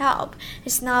people need help.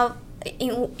 It's not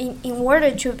in order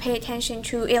to pay attention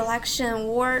to election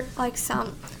or like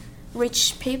some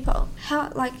rich people.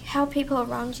 Help people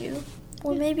around you,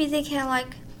 or maybe they can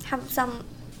like have some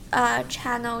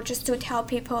channel just to tell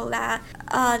people that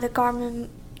the government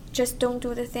just don't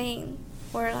do the thing,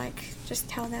 or like just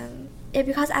tell them. Yeah,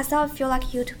 because I still feel like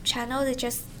YouTube channel, they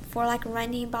just for like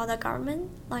ranting about the government,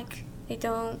 like they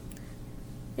don't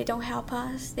help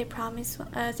us. They promise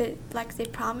they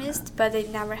promised, but they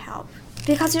never help.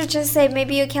 Because you just say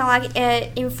maybe you can like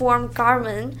inform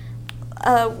government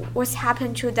what's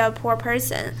happened to the poor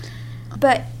person.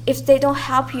 But if they don't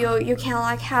help you, you can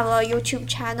like have a YouTube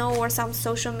channel or some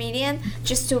social media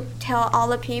just to tell all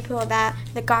the people that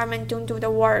the government don't do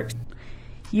the work.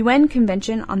 UN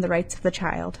Convention on the Rights of the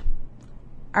Child.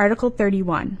 Article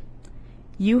 31.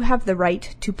 You have the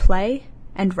right to play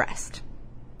and rest.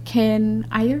 Can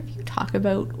either of you talk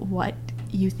about what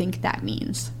you think that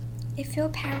means? If your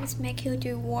parents make you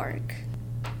do work,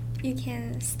 you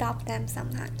can stop them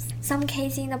sometimes. Some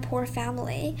cases in a poor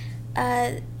family,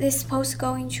 they're supposed to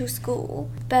go into school,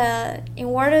 but in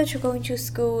order to go into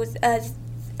school,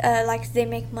 like they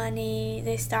make money,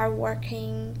 they start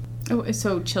working. Oh,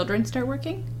 so children start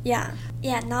working? Yeah,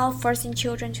 now forcing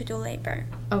children to do labor.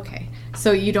 Okay,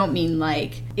 so you don't mean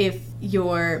like if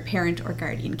your parent or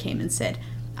guardian came and said,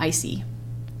 "Icy,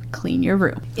 clean your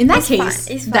room." In that case,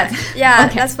 it's fine. Yeah,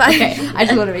 okay. That's fine. Okay, I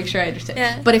just want to make sure I understand.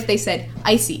 Yeah. But if they said,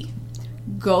 "Icy,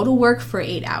 go to work for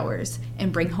 8 hours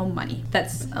and bring home money,"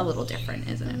 that's a little different,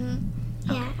 isn't it?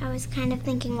 Mm-hmm. Yeah, I was kind of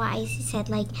thinking what Icy said,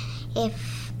 like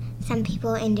if some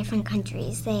people in different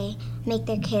countries, they make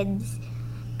their kids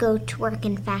go to work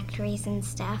in factories and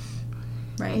stuff,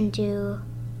 right, and do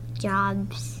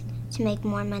jobs to make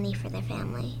more money for their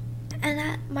family.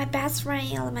 And my best friend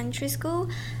in elementary school,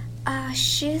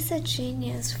 she's a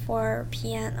genius for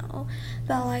piano,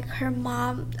 but like her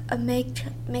mom make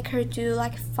her do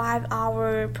like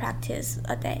 5-hour practice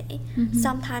a day. Mm-hmm.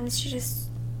 Sometimes she's just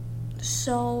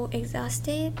so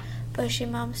exhausted, but she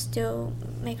mom still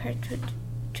make her to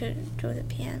do the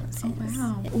piano things.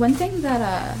 Oh, wow. One thing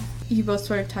that you both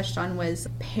sort of touched on was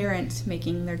parents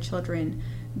making their children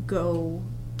go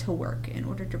to work in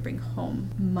order to bring home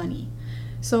money.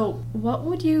 So what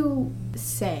would you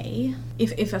say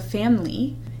if a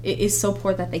family is so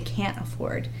poor that they can't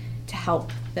afford to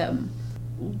help them?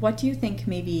 What do you think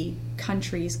maybe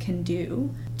countries can do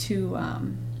to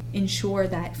ensure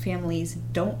that families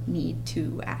don't need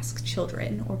to ask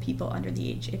children or people under the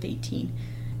age of 18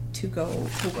 to go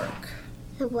to work?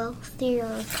 The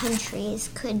wealthier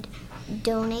countries could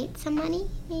donate some money,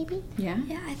 maybe? Yeah?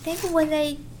 Yeah, I think when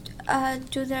they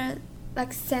do the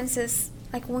like census,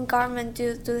 like when government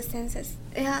do the census,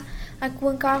 like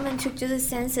when government to do the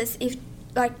census, if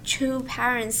like 2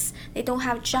 parents they don't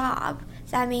have job,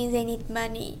 that means they need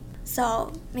money.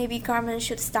 So maybe government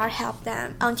should start help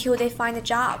them until they find a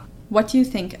job. What do you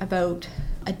think about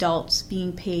adults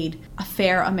being paid a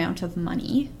fair amount of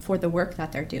money for the work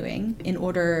that they're doing in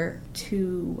order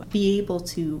to be able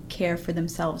to care for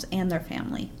themselves and their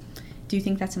family? Do you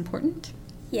think that's important?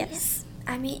 Yes.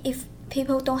 I mean, if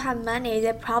people don't have money,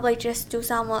 they probably just do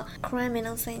some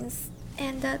criminal things.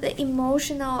 And the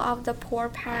emotional of the poor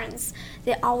parents,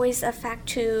 they always affect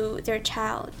to their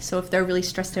child. So if they're really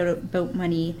stressed out about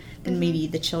money, then maybe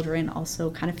the children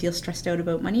also kind of feel stressed out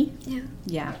about money?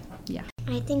 Yeah.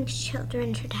 I think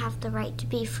children should have the right to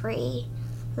be free,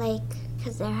 like,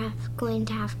 because they're going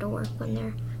to have to work when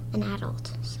they're an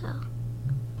adult, so.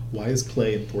 Why is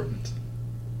play important?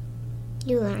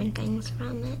 You learn things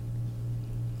from it.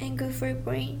 and good for your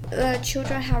brain. The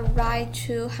children have right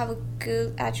to have a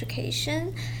good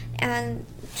education and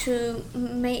to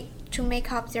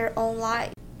make up their own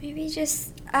life. Maybe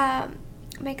just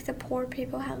make the poor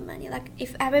people have money. Like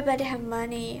if everybody have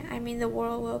money, I mean the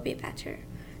world will be better.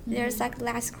 Mm-hmm. There's like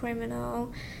less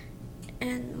criminal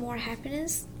and more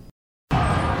happiness. And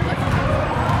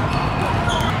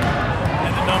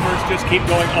the numbers just keep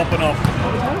going up and up.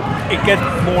 It gets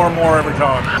more and more every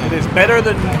time. It is better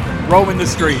than roaming the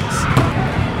streets.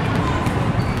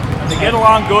 And they get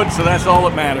along good, so that's all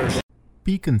that matters.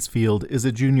 Beaconsfield is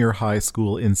a junior high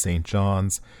school in St.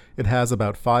 John's. It has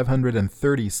about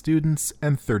 530 students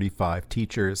and 35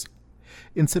 teachers.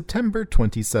 In September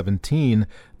 2017,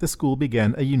 the school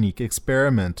began a unique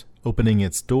experiment, opening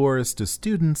its doors to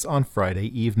students on Friday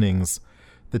evenings.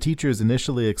 The teachers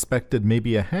initially expected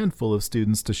maybe a handful of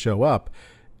students to show up.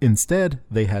 Instead,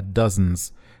 they had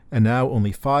dozens. And now,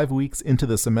 only 5 weeks into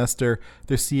the semester,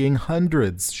 they're seeing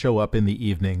hundreds show up in the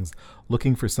evenings,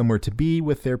 looking for somewhere to be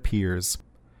with their peers.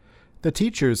 The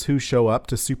teachers who show up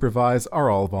to supervise are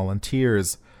all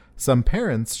volunteers. Some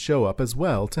parents show up as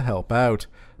well to help out,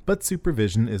 but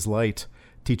supervision is light.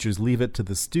 Teachers leave it to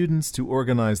the students to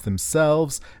organize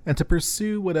themselves and to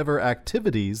pursue whatever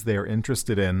activities they're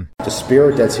interested in. The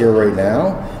spirit that's here right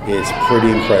now is pretty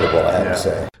incredible, I have to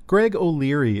say. Greg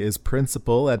O'Leary is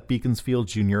principal at Beaconsfield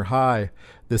Junior High.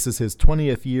 This is his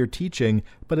 20th year teaching,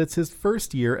 but it's his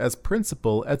first year as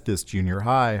principal at this junior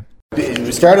high.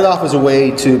 We started off as a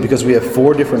way to, because we have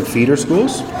 4 different feeder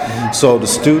schools, so the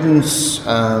students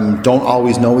don't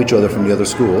always know each other from the other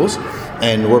schools,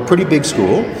 and we're a pretty big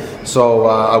school. So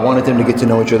I wanted them to get to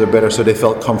know each other better so they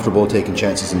felt comfortable taking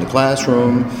chances in the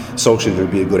classroom. Socially,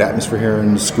 there'd be a good atmosphere here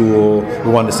in the school.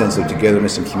 We wanted a sense of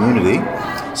togetherness and community.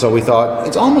 So we thought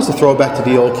it's almost a throwback to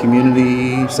the old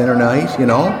community center night, you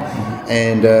know.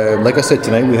 And like I said,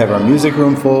 tonight we have our music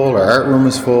room full, our art room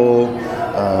is full,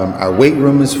 our weight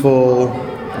room is full,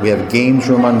 we have a games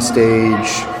room on stage,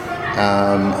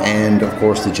 and of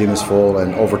course the gym is full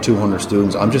and over 200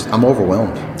 students. I'm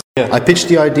overwhelmed. I pitched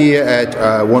the idea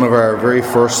at one of our very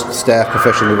first staff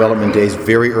professional development days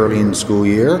very early in the school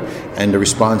year, and the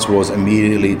response was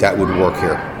immediately that would work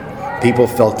here. People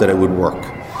felt that it would work.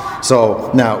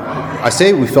 So now, I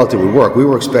say we felt it would work. We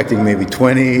were expecting maybe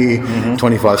 20,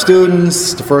 25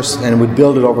 students the first, and we'd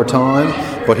build it over time.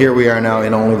 But here we are now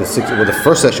in only the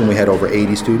first session we had over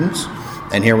 80 students.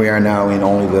 And here we are now in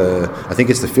only I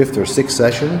think it's the 5th or 6th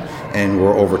session, and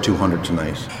we're over 200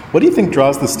 tonight. What do you think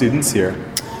draws the students here?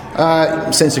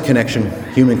 Sense of connection,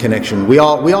 human connection. We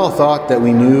all thought that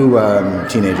we knew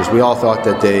teenagers. We all thought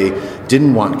that they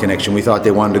didn't want connection. We thought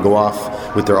they wanted to go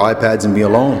off with their iPads and be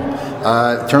alone.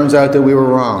 It turns out that we were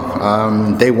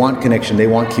wrong. They want connection. They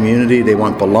want community. They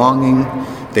want belonging.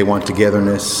 They want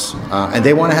togetherness. And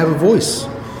they want to have a voice.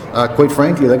 Quite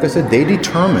frankly, like I said, they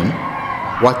determine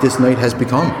what this night has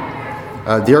become.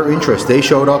 Their interest. They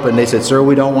showed up and they said, "Sir,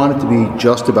 we don't want it to be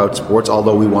just about sports,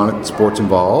 although we want sports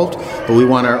involved, but we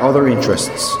want our other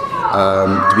interests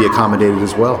to be accommodated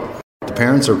as well." The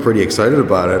parents are pretty excited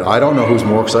about it. I don't know who's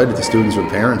more excited, the students or the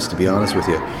parents, to be honest with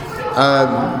you.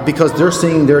 Because they're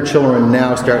seeing their children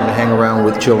now starting to hang around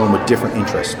with children with different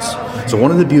interests. So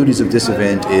one of the beauties of this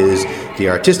event is the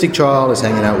artistic child is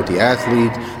hanging out with the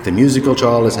athlete, the musical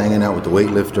child is hanging out with the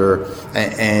weightlifter,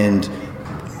 and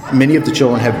many of the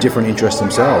children have different interests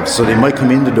themselves. So they might come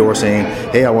in the door saying,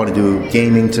 "Hey, I want to do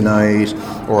gaming tonight,"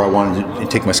 or "I want to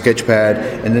take my sketch pad,"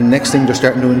 and then the next thing they're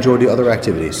starting to enjoy the other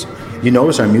activities. You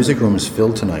notice our music room is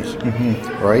filled tonight,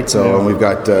 right? So we've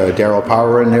got Daryl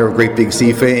Power in there, great big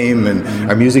C fame, and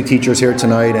our music teacher's here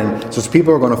tonight, and so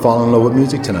people are going to fall in love with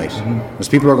music tonight. As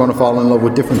people are going to fall in love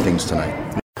with different things tonight.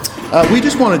 We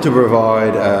just wanted to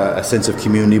provide a sense of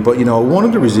community, but one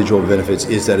of the residual benefits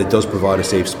is that it does provide a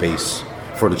safe space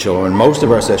for the children. Most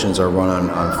of our sessions are run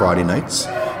on Friday nights.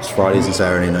 It's Fridays and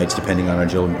Saturday nights, depending on our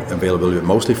children availability, but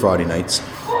mostly Friday nights.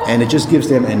 And it just gives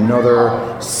them another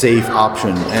safe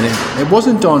option. And it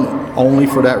wasn't done only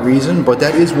for that reason, but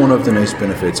that is one of the nice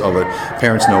benefits of it.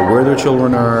 Parents know where their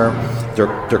children are.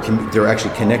 They're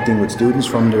actually connecting with students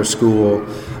from their school,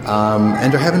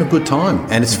 and they're having a good time.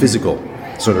 And it's physical,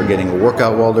 so they're getting a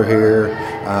workout while they're here.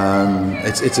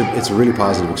 It's a really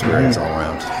positive experience all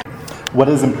around. What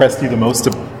has impressed you the most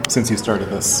since you started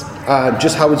this?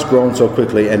 Just how it's grown so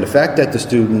quickly, and the fact that the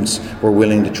students were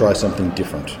willing to try something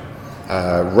different.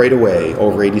 Right away,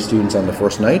 over 80 students on the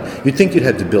first night. You'd think you'd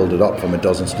have to build it up from a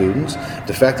dozen students.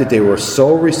 The fact that they were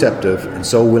so receptive and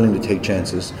so willing to take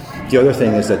chances The other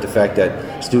thing is that the fact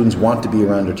that students want to be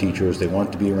around their teachers, they want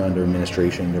to be around their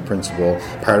administration, their principal.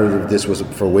 Part of this was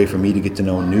for a way for me to get to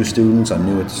know new students. I'm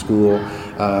new at the school.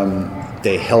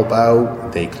 They help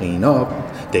out, they clean up,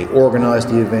 they organize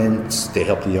the events, they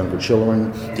help the younger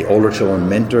children. The older children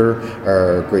mentor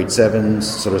our grade 7s,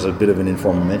 so there's a bit of an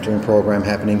informal mentoring program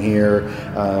happening here.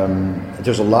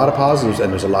 There's a lot of positives and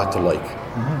there's a lot to like.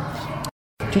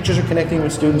 Teachers are connecting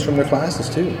with students from their classes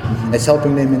too. It's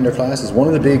helping them in their classes. One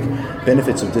of the big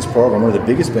benefits of this program, one of the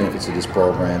biggest benefits of this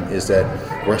program, is that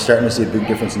we're starting to see a big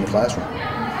difference in the classroom.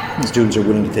 Students are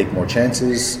willing to take more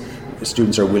chances.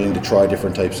 Students are willing to try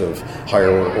different types of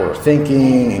higher order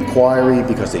thinking, inquiry,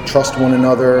 because they trust one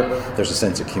another. There's a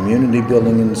sense of community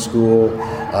building in the school.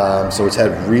 So it's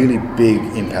had really big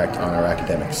impact on our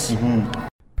academics.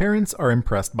 Parents are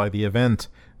impressed by the event.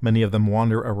 Many of them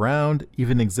wander around,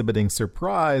 even exhibiting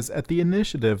surprise at the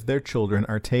initiative their children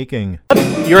are taking.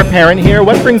 You're a parent here.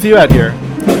 What brings you out here?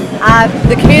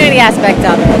 The community aspect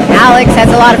of it. Alex has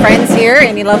a lot of friends here,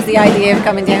 and he loves the idea of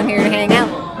coming down here to hang out.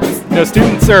 You know,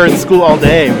 students are in school all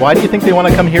day. Why do you think they want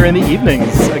to come here in the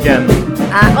evenings again?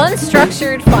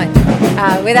 Unstructured fun.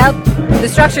 Without the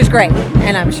structure's great,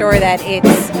 and I'm sure that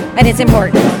it's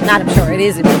important. Not I'm sure, it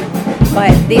is important.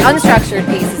 But the unstructured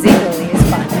piece is equally as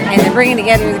fun. And then bringing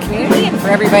together the community and for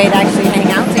everybody to actually hang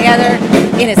out together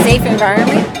in a safe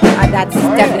environment, that's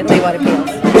definitely what appeals.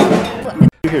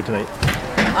 You're here tonight.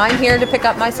 I'm here to pick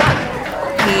up my son.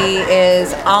 He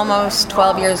is almost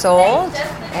 12 years old,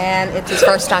 and it's his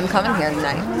first time coming here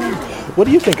tonight. What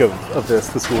do you think of this,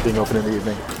 the school being open in the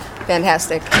evening?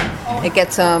 Fantastic. It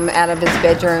gets him out of his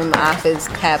bedroom, off his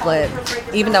tablet.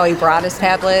 Even though he brought his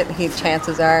tablet,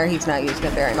 chances are he's not using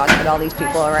it very much with all these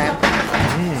people around.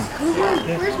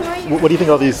 What do you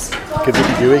think all these kids would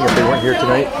be doing if they weren't here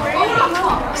tonight?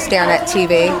 Staring at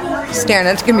TV, staring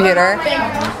at the computer.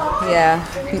 Yeah,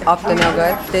 up to no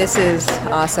good. This is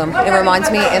awesome. It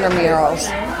reminds me of intramurals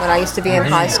when I used to be in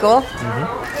high school.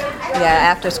 Yeah,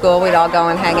 after school we'd all go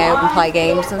and hang out and play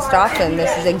games and stuff, and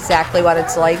this is exactly what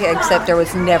it's like, except there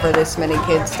was never this many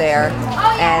kids there,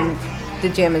 and the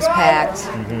gym is packed,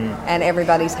 and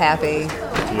everybody's happy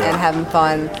and having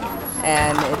fun,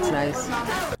 and it's nice.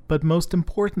 But most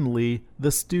importantly,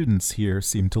 the students here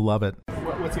seem to love it.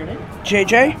 What's your name?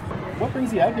 JJ. What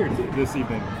brings you out here this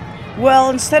evening? Well,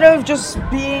 instead of just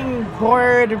being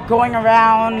bored, going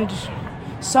around,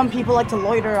 some people like to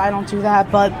loiter. I don't do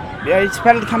that, but it's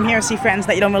better to come here and see friends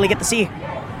that you don't really get to see.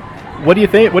 What do you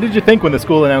think? What did you think when the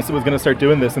school announced it was going to start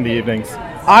doing this in the evenings?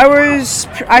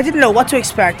 I didn't know what to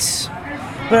expect,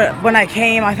 but when I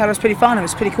came, I thought it was pretty fun. It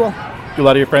was pretty cool. Do a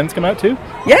lot of your friends come out too?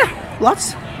 Yeah,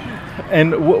 lots.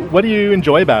 And what do you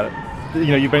enjoy about it?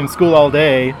 You know, you've been in school all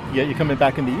day, yet you come in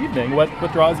back in the evening.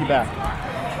 What draws you back?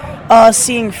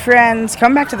 Seeing friends,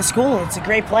 come back to the school. It's a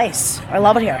great place. I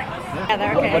love it here.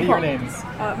 Yeah, okay. What are your names?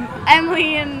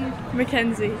 Emily and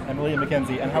Mackenzie. Emily and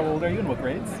Mackenzie. And how old are you and what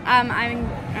grades? I'm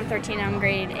 13, I'm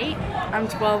grade 8. I'm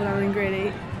 12 and I'm in grade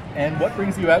 8. And what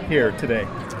brings you out here today?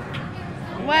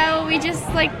 Well, we just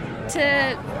like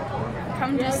to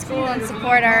come to school and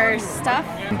support our stuff.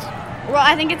 Well,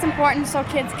 I think it's important so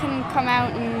kids can come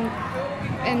out and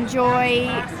enjoy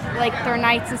like their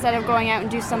nights instead of going out and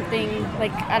do something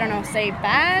like, I don't know, say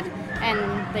bad,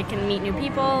 and they can meet new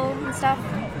people and stuff.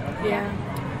 Yeah.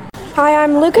 Hi,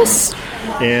 I'm Lucas.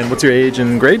 And what's your age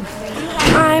and grade?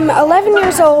 I'm 11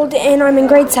 years old and I'm in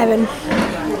grade 7.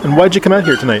 And why'd you come out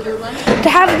here tonight? To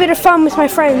have a bit of fun with my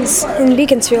friends in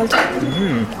Beaconsfield.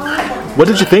 What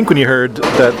did you think when you heard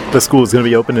that the school was going to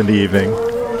be open in the evening?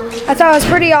 I thought it was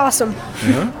pretty awesome.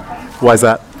 Why's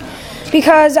that?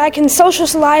 Because I can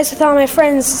socialize with all my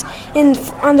friends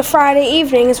on the Friday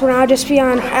evenings when I'll just be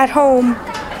at home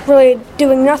really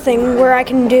doing nothing, where I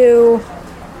can do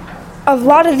a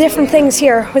lot of different things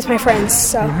here with my friends.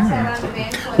 So.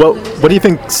 Well, what do you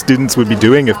think students would be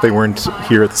doing if they weren't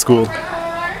here at the school?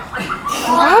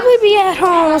 Probably be at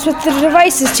home with the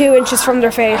devices 2 inches from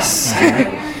their face.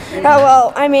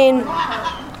 Well, I mean,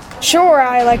 sure,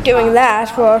 I like doing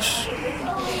that, but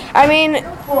I mean,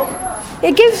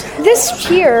 this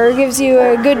gives you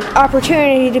a good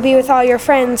opportunity to be with all your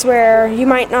friends where you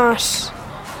might not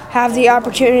have the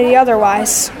opportunity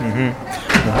otherwise. Yeah.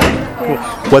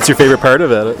 What's your favorite part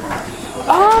of it?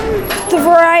 The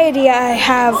variety I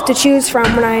have to choose from.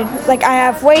 I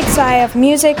have weights, I have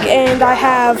music, and I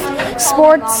have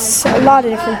sports, a lot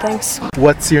of different things.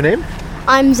 What's your name?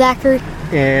 I'm Zachary.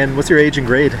 And what's your age and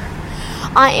grade?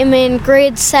 I am in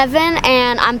grade 7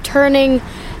 and I'm turning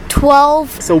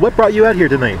 12. So what brought you out here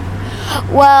tonight?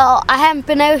 Well, I haven't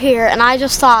been out here, and I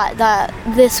just thought that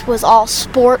this was all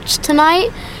sports tonight.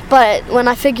 But when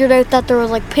I figured out that there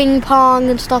was like ping pong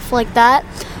and stuff like that,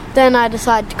 then I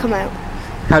decided to come out.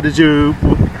 How did you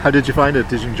find it?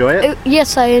 Did you enjoy it?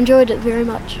 Yes, I enjoyed it very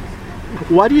much.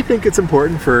 Why do you think it's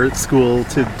important for school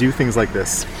to do things like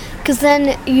this? Because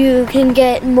then you can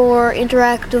get more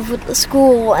interactive with the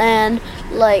school and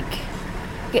like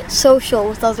get social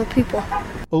with other people.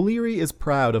 O'Leary is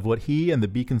proud of what he and the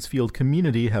Beaconsfield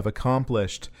community have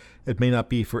accomplished. It may not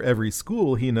be for every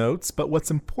school, he notes, but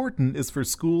what's important is for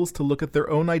schools to look at their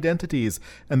own identities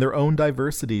and their own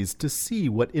diversities to see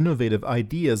what innovative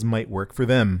ideas might work for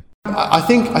them. I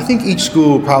think each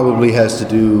school probably has to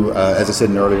do, as I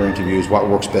said in earlier interviews, what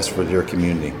works best for their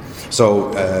community. So,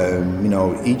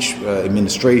 each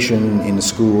administration in the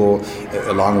school,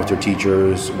 along with their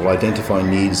teachers, will identify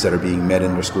needs that are being met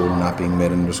in their school and not being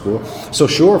met in their school. So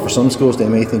sure, for some schools they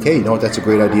may think, hey, you know what, that's a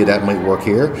great idea, that might work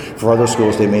here. For other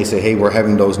schools they may say, hey, we're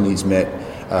having those needs met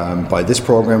by this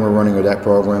program we're running or that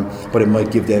program, but it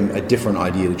might give them a different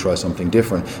idea to try something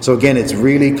different. So again, it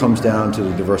really comes down to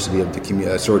the diversity of the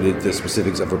community, the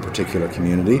specifics of a particular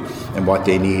community and what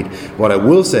they need. What I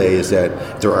will say is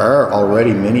that there are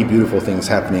already many beautiful things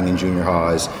happening in junior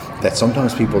highs that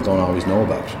sometimes people don't always know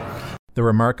about. The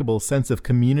remarkable sense of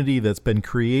community that's been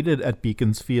created at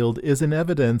Beaconsfield is in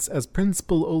evidence as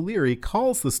Principal O'Leary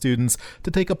calls the students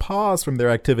to take a pause from their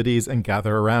activities and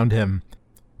gather around him.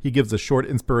 He gives a short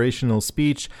inspirational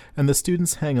speech, and the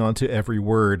students hang on to every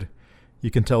word.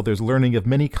 You can tell there's learning of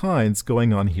many kinds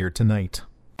going on here tonight.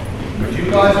 But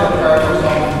you guys are part of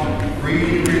something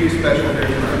really, really special here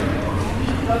tonight.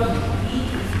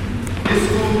 This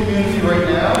school community right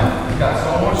now has got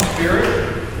so much spirit,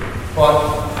 but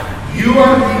you are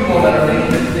the people that are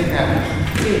making this thing happen.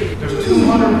 There's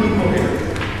 200 people here.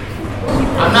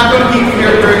 I'm not going to keep you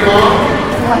here very long.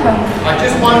 I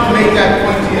just wanted to make that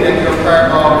point to you that you're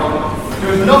part of.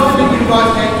 There's nothing that you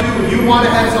guys can't do. If you want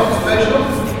to have something special,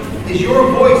 it's your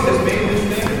voice that's made this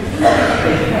thing.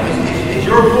 It's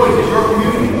your voice, it's your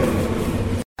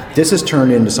community. This has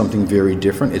turned into something very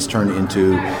different. It's turned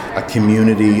into a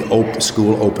community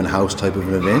school open house type of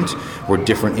an event where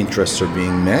different interests are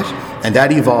being met, and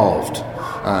that evolved.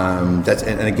 And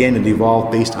again, it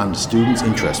evolved based on the students'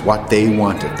 interests, what they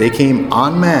wanted. They came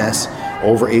en masse,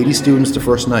 over 80 students the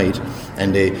first night,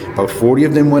 and about 40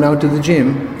 of them went out to the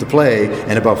gym to play,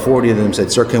 and about 40 of them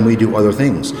said, sir, can we do other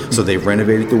things? So they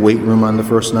renovated the weight room on the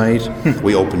first night.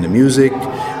 We opened the music.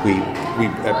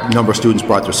 A number of students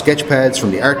brought their sketch pads from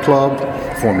the art club,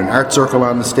 formed an art circle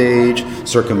on the stage.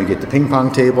 Sir, can we get the ping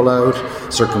pong table out?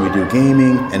 Sir, can we do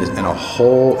gaming? And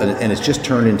it's just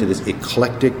turned into this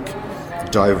eclectic,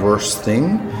 diverse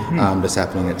thing that's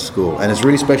happening at school, and it's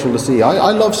really special to see.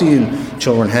 I love seeing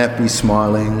children happy,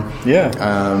 smiling,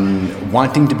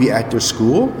 wanting to be at their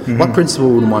school. What principal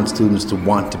would want students to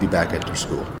want to be back at their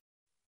school?